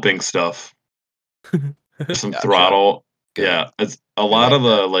of bumping stuff. There's some Gotcha. throttle. Good. Yeah, it's I like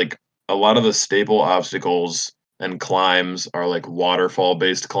that. a lot of the staple obstacles and climbs are like waterfall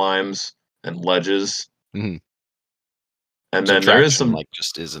based climbs and ledges. Mhm. And So then there is traction some like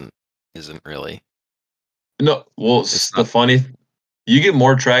just isn't really. no, well, It's the not. funny you get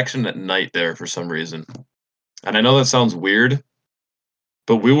more traction at night there for some reason. And I know that sounds weird,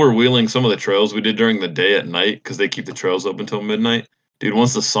 but we were wheeling some of the trails we did during the day at night because they keep the trails open until midnight. Dude,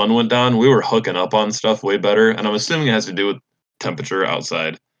 once the sun went down, we were hooking up on stuff way better. And I'm assuming it has to do with temperature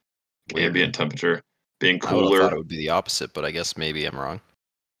outside, Maybe. ambient temperature being I would have thought cooler. it would be the opposite, but I guess maybe I'm wrong.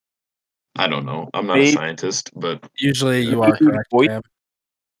 I don't know. I'm not a Maybe, scientist, but Usually yeah. you are correct, voice Graham.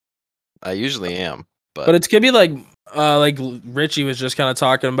 I usually am, But but it's gonna be like like Richie was just kind of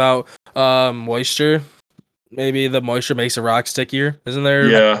talking about moisture. Maybe the moisture makes the rock stickier. Isn't there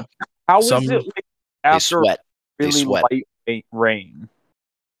Yeah. How some is it like They after sweat. They really sweat. light rain?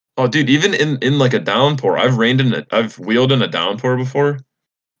 Oh, dude, even in like a downpour, I've wheeled in a downpour before,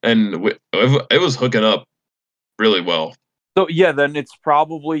 and it was hooking up really well. So yeah, then it's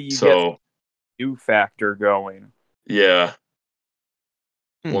probably you get So U factor going. yeah,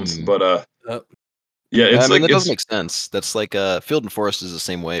 once, Hmm. but uh, yeah, I it's mean, like that does it's make sense. That's like Field and Forest is the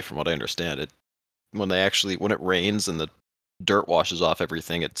same way, from what I understand. It when it rains and the dirt washes off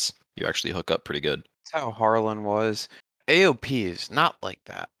everything, you actually hook up pretty good. That's how Harlan was. AOP is not like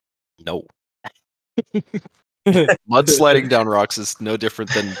that. No. Mud sliding down rocks is no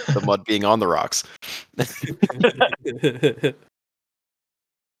different than the mud being on the rocks.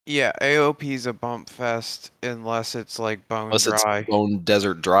 Yeah, AOP is a bump fest unless it's like bone Unless it's dry. bone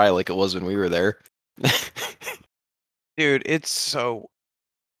desert dry like it was when we were there. Dude, it's so.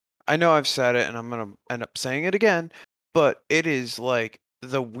 I know I've said it and I'm going to end up saying it again, but it is like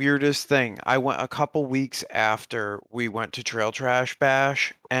the weirdest thing. I went a couple weeks after we went to Trail Trash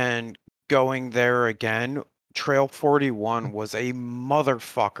Bash, and going there again, Trail 41 was a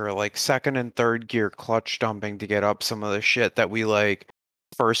motherfucker, like second and third gear clutch dumping to get up some of the shit that we like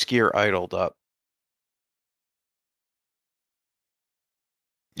first gear idled up.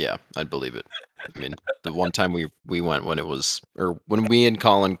 Yeah, I'd believe it. I mean, the one time we went when we and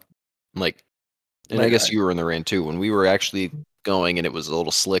Colin, like, and I guess you were in the rain too, when we were actually going and it was a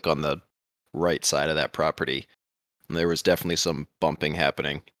little slick on the right side of that property, and there was definitely some bumping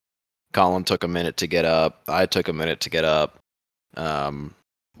happening. Colin took a minute to get up. I took a minute to get up.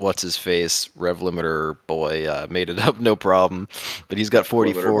 What's his face? Rev limiter boy made it up, no problem. But he's got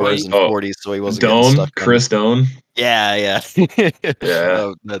limiter boy. 44s and Oh, 40s, so he wasn't getting stuck in. Chris Doan. Yeah, yeah.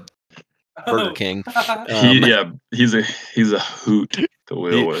 Yeah. That Burger King. He's a hoot to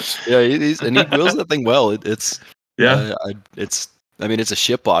wheel with. Yeah, he wheels that thing well. Yeah. I mean, it's a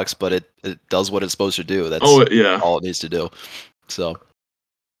shit box, but it does what it's supposed to do. That's Oh yeah. all it needs to do. So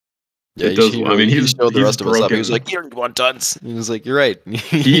yeah, It does. I mean, he showed the he's rest of us up. He was broken. like, "You don't want tons." He was like, "You're right."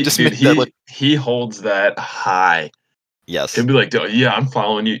 He just made that look. He holds that high. Yes. He'll be like, yeah, I'm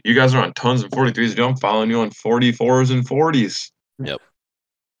following you. You guys are on tons of 43s. I'm following you on 44s and 40s. Yep.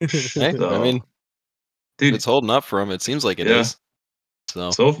 Hey, So, I mean, dude, it's holding up for him. It seems like it yeah. is.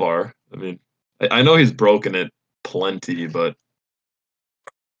 So far, I mean, I know he's broken it plenty, but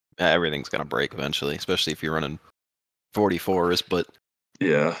everything's gonna break eventually, especially if you're running 44s. But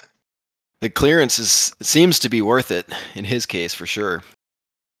yeah, the clearance seems to be worth it in his case for sure.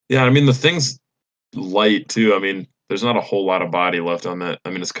 yeah. I mean, the thing's light too. I mean, there's not a whole lot of body left on that. I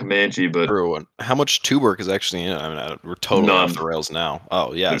mean, it's Comanche, but True. And how much tube work is actually in it? I mean, we're totally off none. the rails now.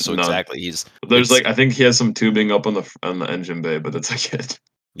 Oh yeah, There's so none. exactly. There's like I think he has some tubing up on the engine bay, but that's like it.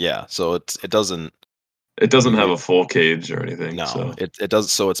 Yeah, so it doesn't. It doesn't have we- a full cage or anything. No, So it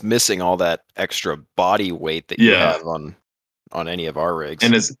does. So it's missing all that extra body weight that you yeah, have on any of our rigs.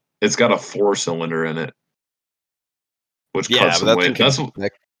 and it's got a 4-cylinder in it, which Yeah, cuts but some that thing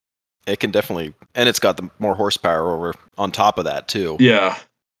weight. it can definitely, and it's got the more horsepower over on top of that too. Yeah,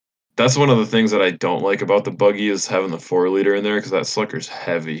 that's one of the things that I don't like about the buggy is having the 4-liter in there because that sucker's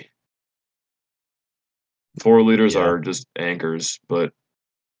heavy. 4-liters Yeah. are just anchors, but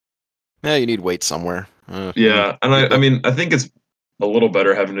Yeah, you need weight somewhere. yeah, and I mean I think it's a little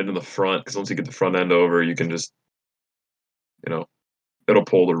better having it in the front because once you get the front end over, you can just it'll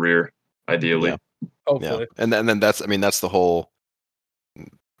pull the rear ideally. Yeah. Hopefully. And then that's the whole,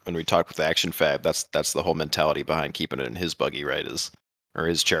 when we talk with the Action Fab, that's the whole mentality behind keeping it in his buggy, right? Or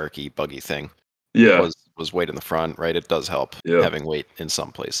his Cherokee buggy thing. Yeah, Was weight in the front, right? It does help yeah, having weight in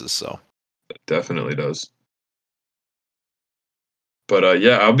some places. So it definitely does. But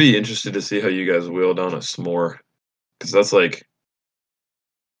yeah, I'll be interested to see how you guys wheel down a s'more because that's like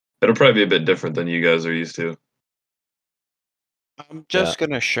it'll probably be a bit different than you guys are used to. I'm just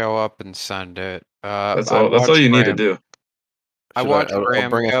gonna show up and send it. That's I all. That's all watched you need to Graham. do. I should I? watched I'll Graham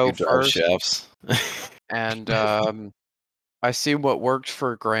bring a go few drive first, shafts. and I see what worked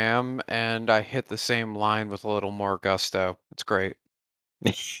for Graham, and I hit the same line with a little more gusto. It's great.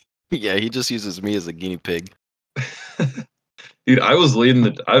 Yeah, he just uses me as a guinea pig. Dude, I was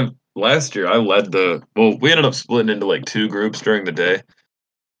leading last year I led we ended up splitting into like 2 groups during the day.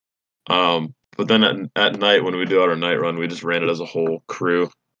 But then at night when we do our night run, we just ran it as a whole crew.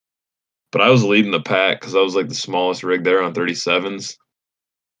 But I was leading the pack because I was like the smallest rig there on 37s.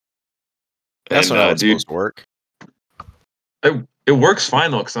 That's And not how it's dude, supposed to work. it works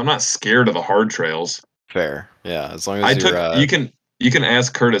fine though because I'm not scared of the hard trails. Fair, yeah. As long as you're You can you can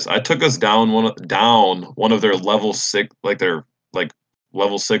ask Curtis. I took us down one of their level 6, like their like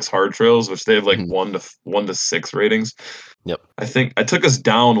level 6 hard trails, which they have like Mhm. 1 to 6 ratings. Yep. I think I took us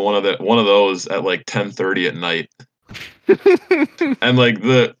down one of those at like 10:30 at night. And like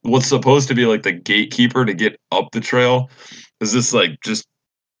what's supposed to be like the gatekeeper to get up the trail is this like just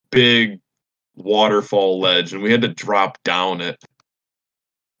big waterfall ledge, and we had to drop down it.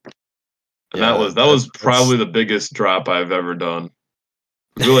 And Yeah, that was probably the biggest drop I've ever done.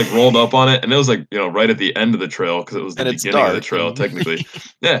 We like rolled up on it, and it was like, right at the end of the trail because it was the and it's beginning of the dark. trail And technically.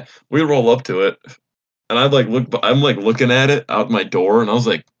 Yeah, we roll up to it, and I'm like looking at it out my door, and I was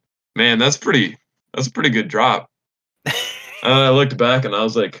like, man, that's a pretty good drop. And I looked back, and I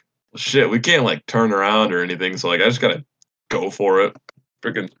was like, shit, we can't like turn around or anything, so like I just gotta go for it.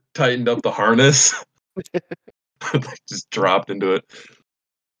 Freaking tightened up the harness, like just dropped into it.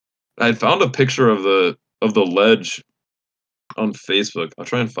 I found a picture of the ledge on Facebook. I'll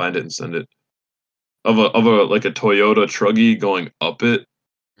try and find it and send it. Of a like a Toyota Truggy going up it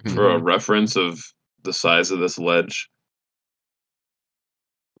for a reference of the size of this ledge.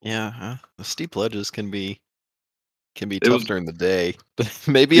 yeah, the steep ledges can be It tough was during the day, but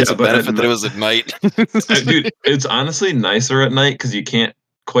maybe it's yeah, a but benefit that it was at night. dude, it's honestly nicer at night because you can't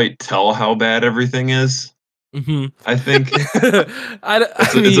quite tell how bad everything is. Hmm. I think I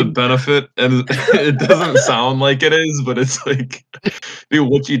it's a mean, benefit, and it doesn't sound like it is, but it's like, dude,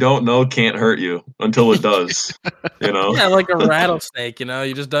 what you don't know can't hurt you until it does. You know? yeah, like a rattlesnake, you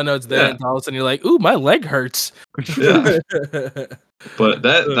just don't know it's there Yeah, until all of a sudden you're like, ooh, my leg hurts. yeah. But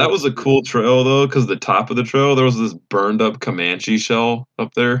that was a cool trail though, because the top of the trail there was this burned up Comanche shell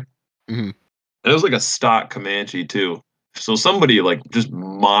up there, Mhm. and it was like a stock Comanche too. So somebody like just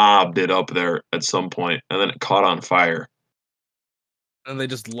mobbed it up there at some point, and then it caught on fire, And they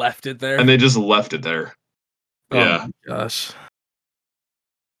just left it and there. they just left it there. Oh Yeah. my gosh.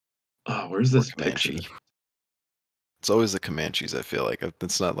 Oh, where's Poor this picture? Comanche. It's always the Comanches. I feel like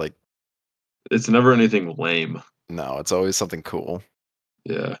it's not like It's never anything lame. no, it's always something cool.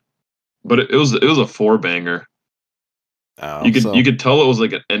 Yeah, but it was a four banger. Oh, You so could tell it was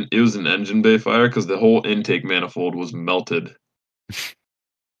like it was an engine bay fire because the whole intake manifold was melted. it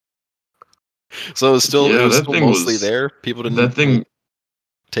Yeah, was still mostly there. People that didn't like thing.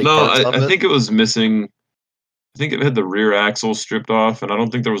 take No, parts of I it. think it was missing. I think it had the rear axle stripped off, and I don't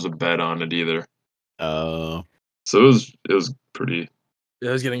think there was a bed on it either. Uh, So it was pretty It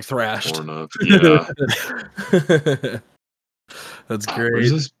was getting thrashed. torn up. Yeah. That's Where's great.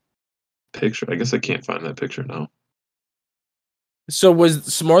 this picture? I guess I can't find that picture now. So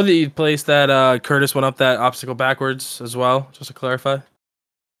was some more that you placed that Curtis went up that obstacle backwards as well, just to clarify?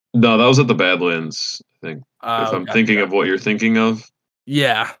 No, that was at the Badlands, I think. If Oh, I'm gotcha, thinking of gotcha. what you're thinking of.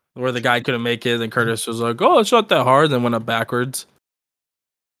 Yeah, where the guy couldn't make it, and Curtis was like, "Oh, it's not that hard," then went up backwards.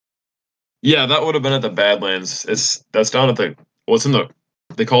 Yeah, that would have been at the Badlands. That's down at what's in the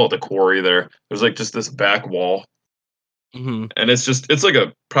they call it the quarry there. There's like just this back wall, Hmm. and it's like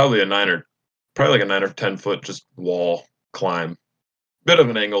probably like a 9 or 10 foot just wall climb. Bit of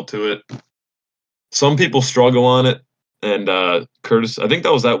an angle to it. Some people struggle on it, and Curtis, I think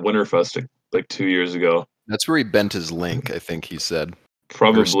that was at Winterfest like 2 years ago. that's where he bent his link. I think he said, or started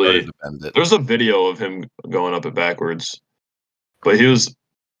Probably to bend it. there's a video of him going up it backwards, but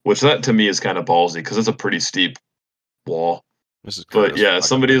which that to me is kind of ballsy because it's a pretty steep wall. This is But Curtis yeah, talking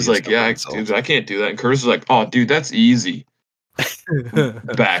somebody about was he like, discovered "Yeah, himself. dude, I can't do that." And Curtis was like, "Oh, dude, that's easy."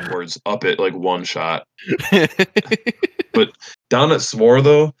 Backwards up it like one shot. But down at S'more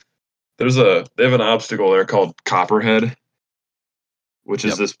though, they have an obstacle there called Copperhead, which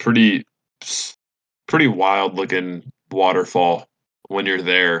is Yep. this pretty wild looking waterfall when you're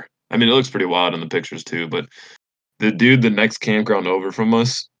there. I mean, it looks pretty wild in the pictures too, but the next campground over from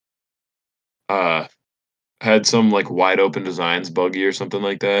us, uh, had some like wide open designs buggy or something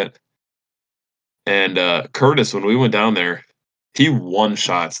like that. And Curtis, when we went down there, he one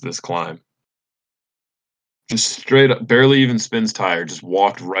shots this climb. Just straight up, barely even spins tire, just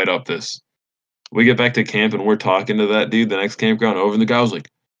walked right up this. We get back to camp and we're talking to that dude, the next campground over, and the guy was like,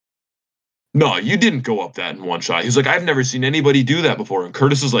 "No, you didn't go up that in one shot." He's like, "I've never seen anybody do that before." And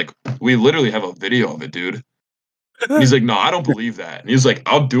Curtis is like, "We literally have a video of it, dude." And he's like, "No, I don't believe that." And he's like,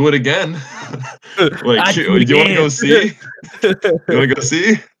 "I'll do it again." Like, I you want to go can't. see? You want to go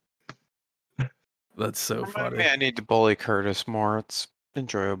see? That's so Remind funny. me, I need to bully Curtis more. It's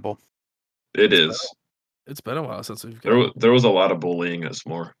enjoyable. It is. It's been a while since we've got him. There was a lot of bullying at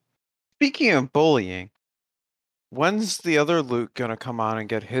S'more. Speaking of bullying, when's the other Luke gonna come on and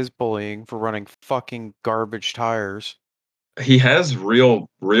get his bullying for running fucking garbage tires? He has real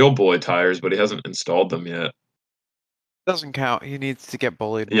boy tires, but he hasn't installed them yet. Doesn't count. He needs to get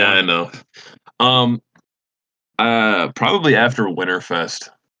bullied Yeah, I more. know. Probably after Winterfest,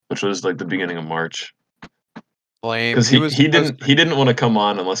 which was like the beginning of March, Lame. because He he was he supposed didn't he didn't want to come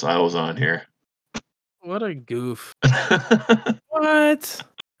on unless I was on here. What a goof. What?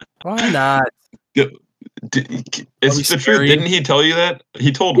 Why not? It's we the truth. scary? Didn't he tell you that?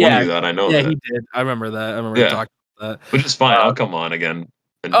 He told Yeah, Winnie that. I know yeah, that. he did. I remember that. I remember Yeah. talking about that. Which is fine. I'll come on again.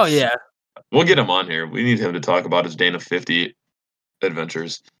 And Oh yeah. we'll get him on here. We need him to talk about his Dana 50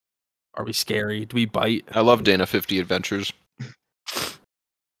 adventures. Are we scary? Do we bite? I love Dana 50 Adventures.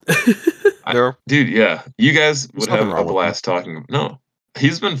 Dude, yeah. You guys would nothing have wrong a with blast talking. No,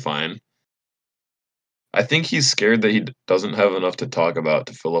 he's been fine. I think he's scared that he doesn't have enough to talk about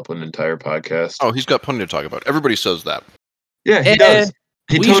to fill up an entire podcast. Oh, he's got plenty to talk about. Everybody says that. Yeah, he Eh, does.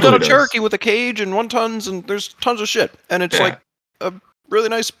 He we- He's got totally a does. Cherokee with a cage and 1 tons, and there's tons of shit. And it's Yeah. like a really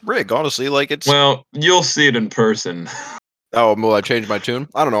nice rig, honestly. Like it's. Well, you'll see it in person. Oh, will I change my tune?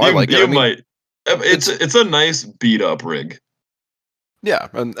 I don't know. I like it. You I mean, might. It's a nice beat up rig. yeah,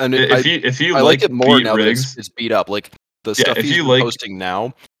 and If you I like it more beat now rigs, that it's beat up. Like the Yeah, stuff if he's you been like- posting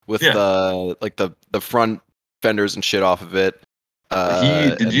now with Yeah. the front fenders and shit off of it.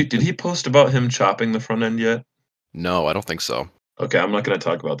 did he post about him chopping the front end yet? No, I don't think so. Okay, I'm not going to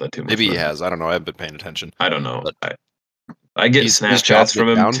talk about that too much. Maybe he then. has. I don't know. I haven't been paying attention. I don't know. But I get he's Snapchats chopping from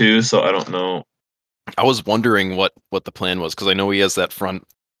it him down? too, so I don't know. I was wondering what the plan was because I know he has that front,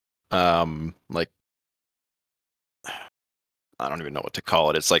 like I don't even know what to call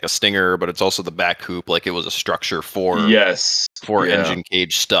it. It's like a stinger, but it's also the back hoop. Like it was a structure for Yes, yeah. engine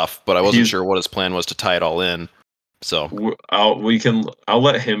cage stuff. But I wasn't He's- sure what his plan was to tie it all in. So I'll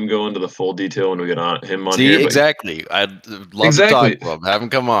let him go into the full detail when we get on him on see here. but exactly. I'd love Exactly. to talk to him. Have him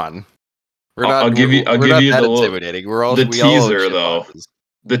come on. We're I'll not. give you- I'll we're give not you that the little- intimidating. We're all the we all own teaser, shit though. boxes.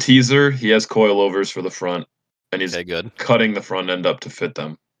 The teaser, he has coilovers for the front, and he's Okay, good. cutting the front end up to fit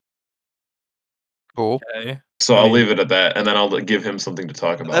them. Cool. Okay. So I I'll mean- leave it at that, and then I'll give him something to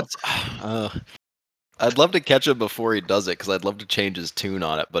talk about. That's. I'd love to catch him before he does it because I'd love to change his tune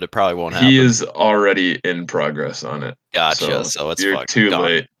on it, but it probably won't happen. He is already in progress on it. Gotcha. So it's you're fucking too gone.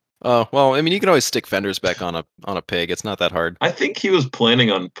 late. Oh well, I mean, you can always stick fenders back on a pig. It's not that hard. I think he was planning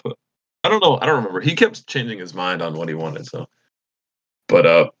on. I don't know. I don't remember. He kept changing his mind on what he wanted. So,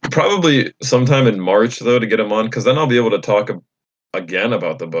 but probably sometime in March though to get him on, because then I'll be able to talk again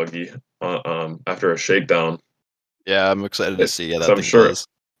about the buggy after a shakedown. Yeah, I'm excited to see how that So I'm thing sure- does.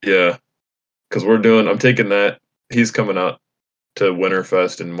 Yeah, because I'm taking that. He's coming out to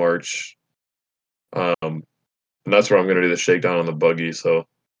Winterfest in March, and that's where I'm going to do the shakedown on the buggy. So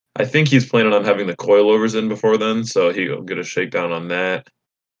I think he's planning on having the coilovers in before then, so he'll get a shakedown on that,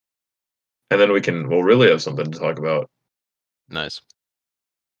 and then we'll really have something to talk about. Nice.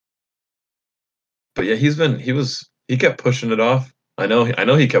 But yeah, he kept pushing it off. I know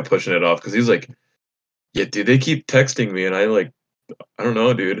he kept pushing it off because he's like, yeah, dude, they keep texting me, and I don't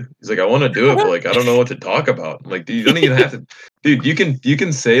know, dude. He's like, I want to do it, but like, I don't know what to talk about. I'm like, dude, you don't even have to, dude. You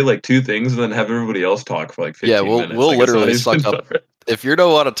can say like 2 things and then have everybody else talk for like 15 Yeah, minutes. we'll Like, literally it's not suck up. If you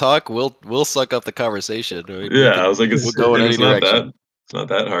don't want to talk, we'll suck up the conversation. Yeah, I was like, we'll go in any direction. It's not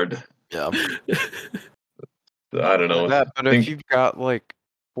that hard. Yeah. I don't know. Yeah, but I if think- you've got like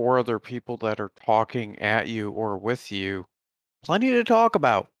 4 other people that are talking at you or with you, plenty to talk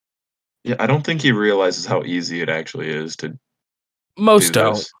about. yeah, I don't think he realizes how easy it actually is to Most do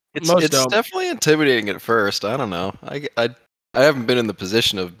don't. this. Most It's don't. definitely intimidating at first. I don't know. I haven't been in the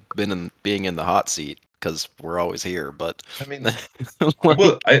position of being in the hot seat because we're always here. But I mean,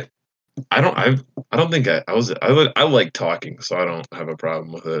 Well, I don't think I like talking, so I don't have a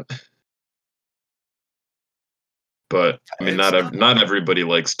problem with it. But I mean, It's not everybody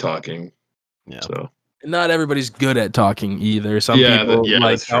likes talking. yeah. So Not everybody's good at talking either. Some Yeah, people like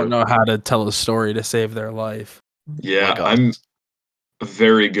that's true. don't know how to tell a story to save their life. yeah, Like us. I'm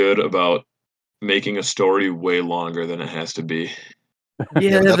very good about making a story way longer than it has to be.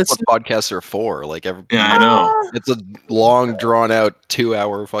 Yeah, But that's what podcasts are for. Like Yeah, I know. it's a long, drawn out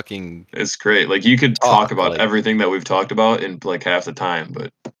 2-hour fucking. It's great. Like you could Talk, talk about like- everything that we've talked about in like half the time,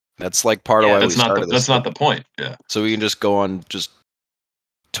 but That's like part of Yeah, why we that's not started this. that's not the point. Yeah, So we can just go on just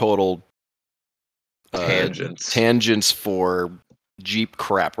total tangents for Jeep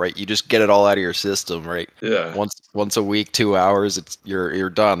crap, right? You just get it all out of your system, right? yeah. Once a week, 2 hours, you're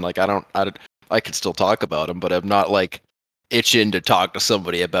done. Like I could still talk about them, but I'm not like itching to talk to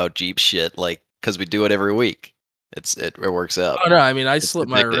somebody about Jeep shit, like because we do it every week. It works out. Oh no, I mean I It's slipped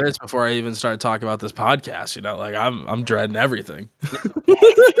my addicting. wrist before I even started talking about this podcast. You know, like I'm dreading everything.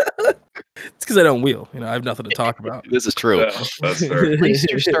 It's because I don't wheel. You know, I have nothing to talk about. This is true. Yeah, that's fair. at least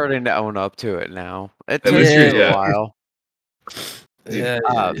you're starting to own up to it now. It At took least you you're- a yeah. while. Yeah,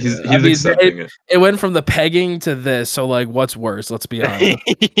 He's I mean, accepting it. it went from the pegging to this. So like, what's worse? Let's be honest.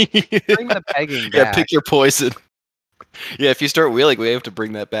 Bring the pegging Yeah, back. pick your poison. Yeah, if you start wheeling, we have to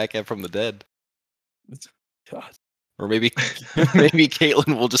bring that back up from the dead. God. Or maybe maybe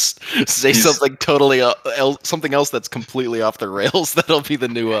Caitlin will just say something totally something else that's completely off the rails. That'll be the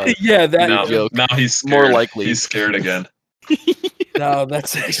new Yeah, that new joke. Now he's scared. More likely. He's scared again. no,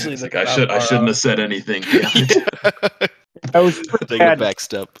 that's actually He's the like, I shouldn't have said anything. Damn it. I was Taking a back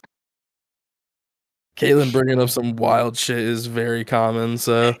step. Caitlin bringing up some wild shit is very common,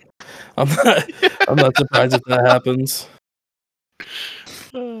 so I'm not surprised if that happens.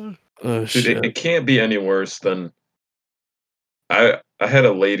 Oh Dude, shit! it can't be any worse than I had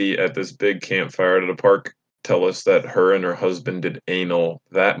a lady at this big campfire at a park tell us that her and her husband did anal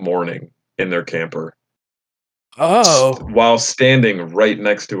that morning in their camper. Oh, While standing right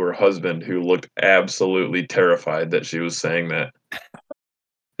next to her husband, who looked absolutely terrified that she was saying that.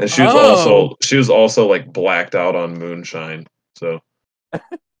 And she was also like blacked out on moonshine. So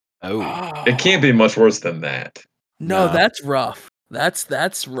it can't be much worse than that. No, No. that's rough.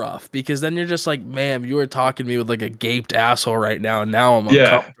 That's rough because then you're just like, ma'am, you were talking to me with like a gaped asshole right now, and now I'm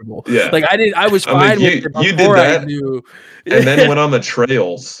uncomfortable. Yeah. Like I was I'm fine like, with it you did before I that, knew. and then went on the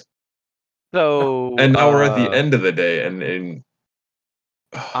trails. So, And now we're at the end of the day, and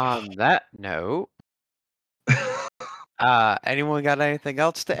on that note, anyone got anything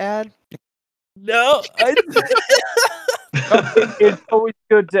else to add? No, It's always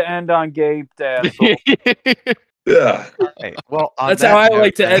good to end on gaped asshole. yeah. Hey, well, on that's that how I note,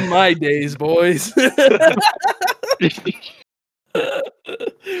 like to then- end my days, boys.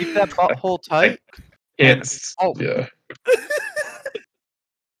 Keep that butthole tight. And Yeah.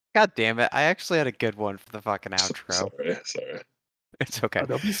 God damn it! I actually had a good one for the fucking outro. Sorry. It's okay. Oh,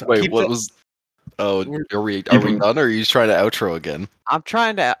 don't be sorry. Wait, Keep what the- was? Oh, are we Keep done? Or are you trying to outro again? I'm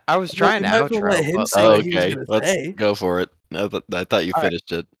trying to. I was trying to you might as well let outro. him But say Oh, what he was okay. gonna Let's say. go for it. I thought you All right.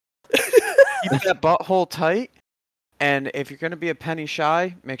 finished it. keep that butthole tight. And if you're gonna be a penny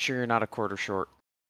shy, make sure you're not a quarter short.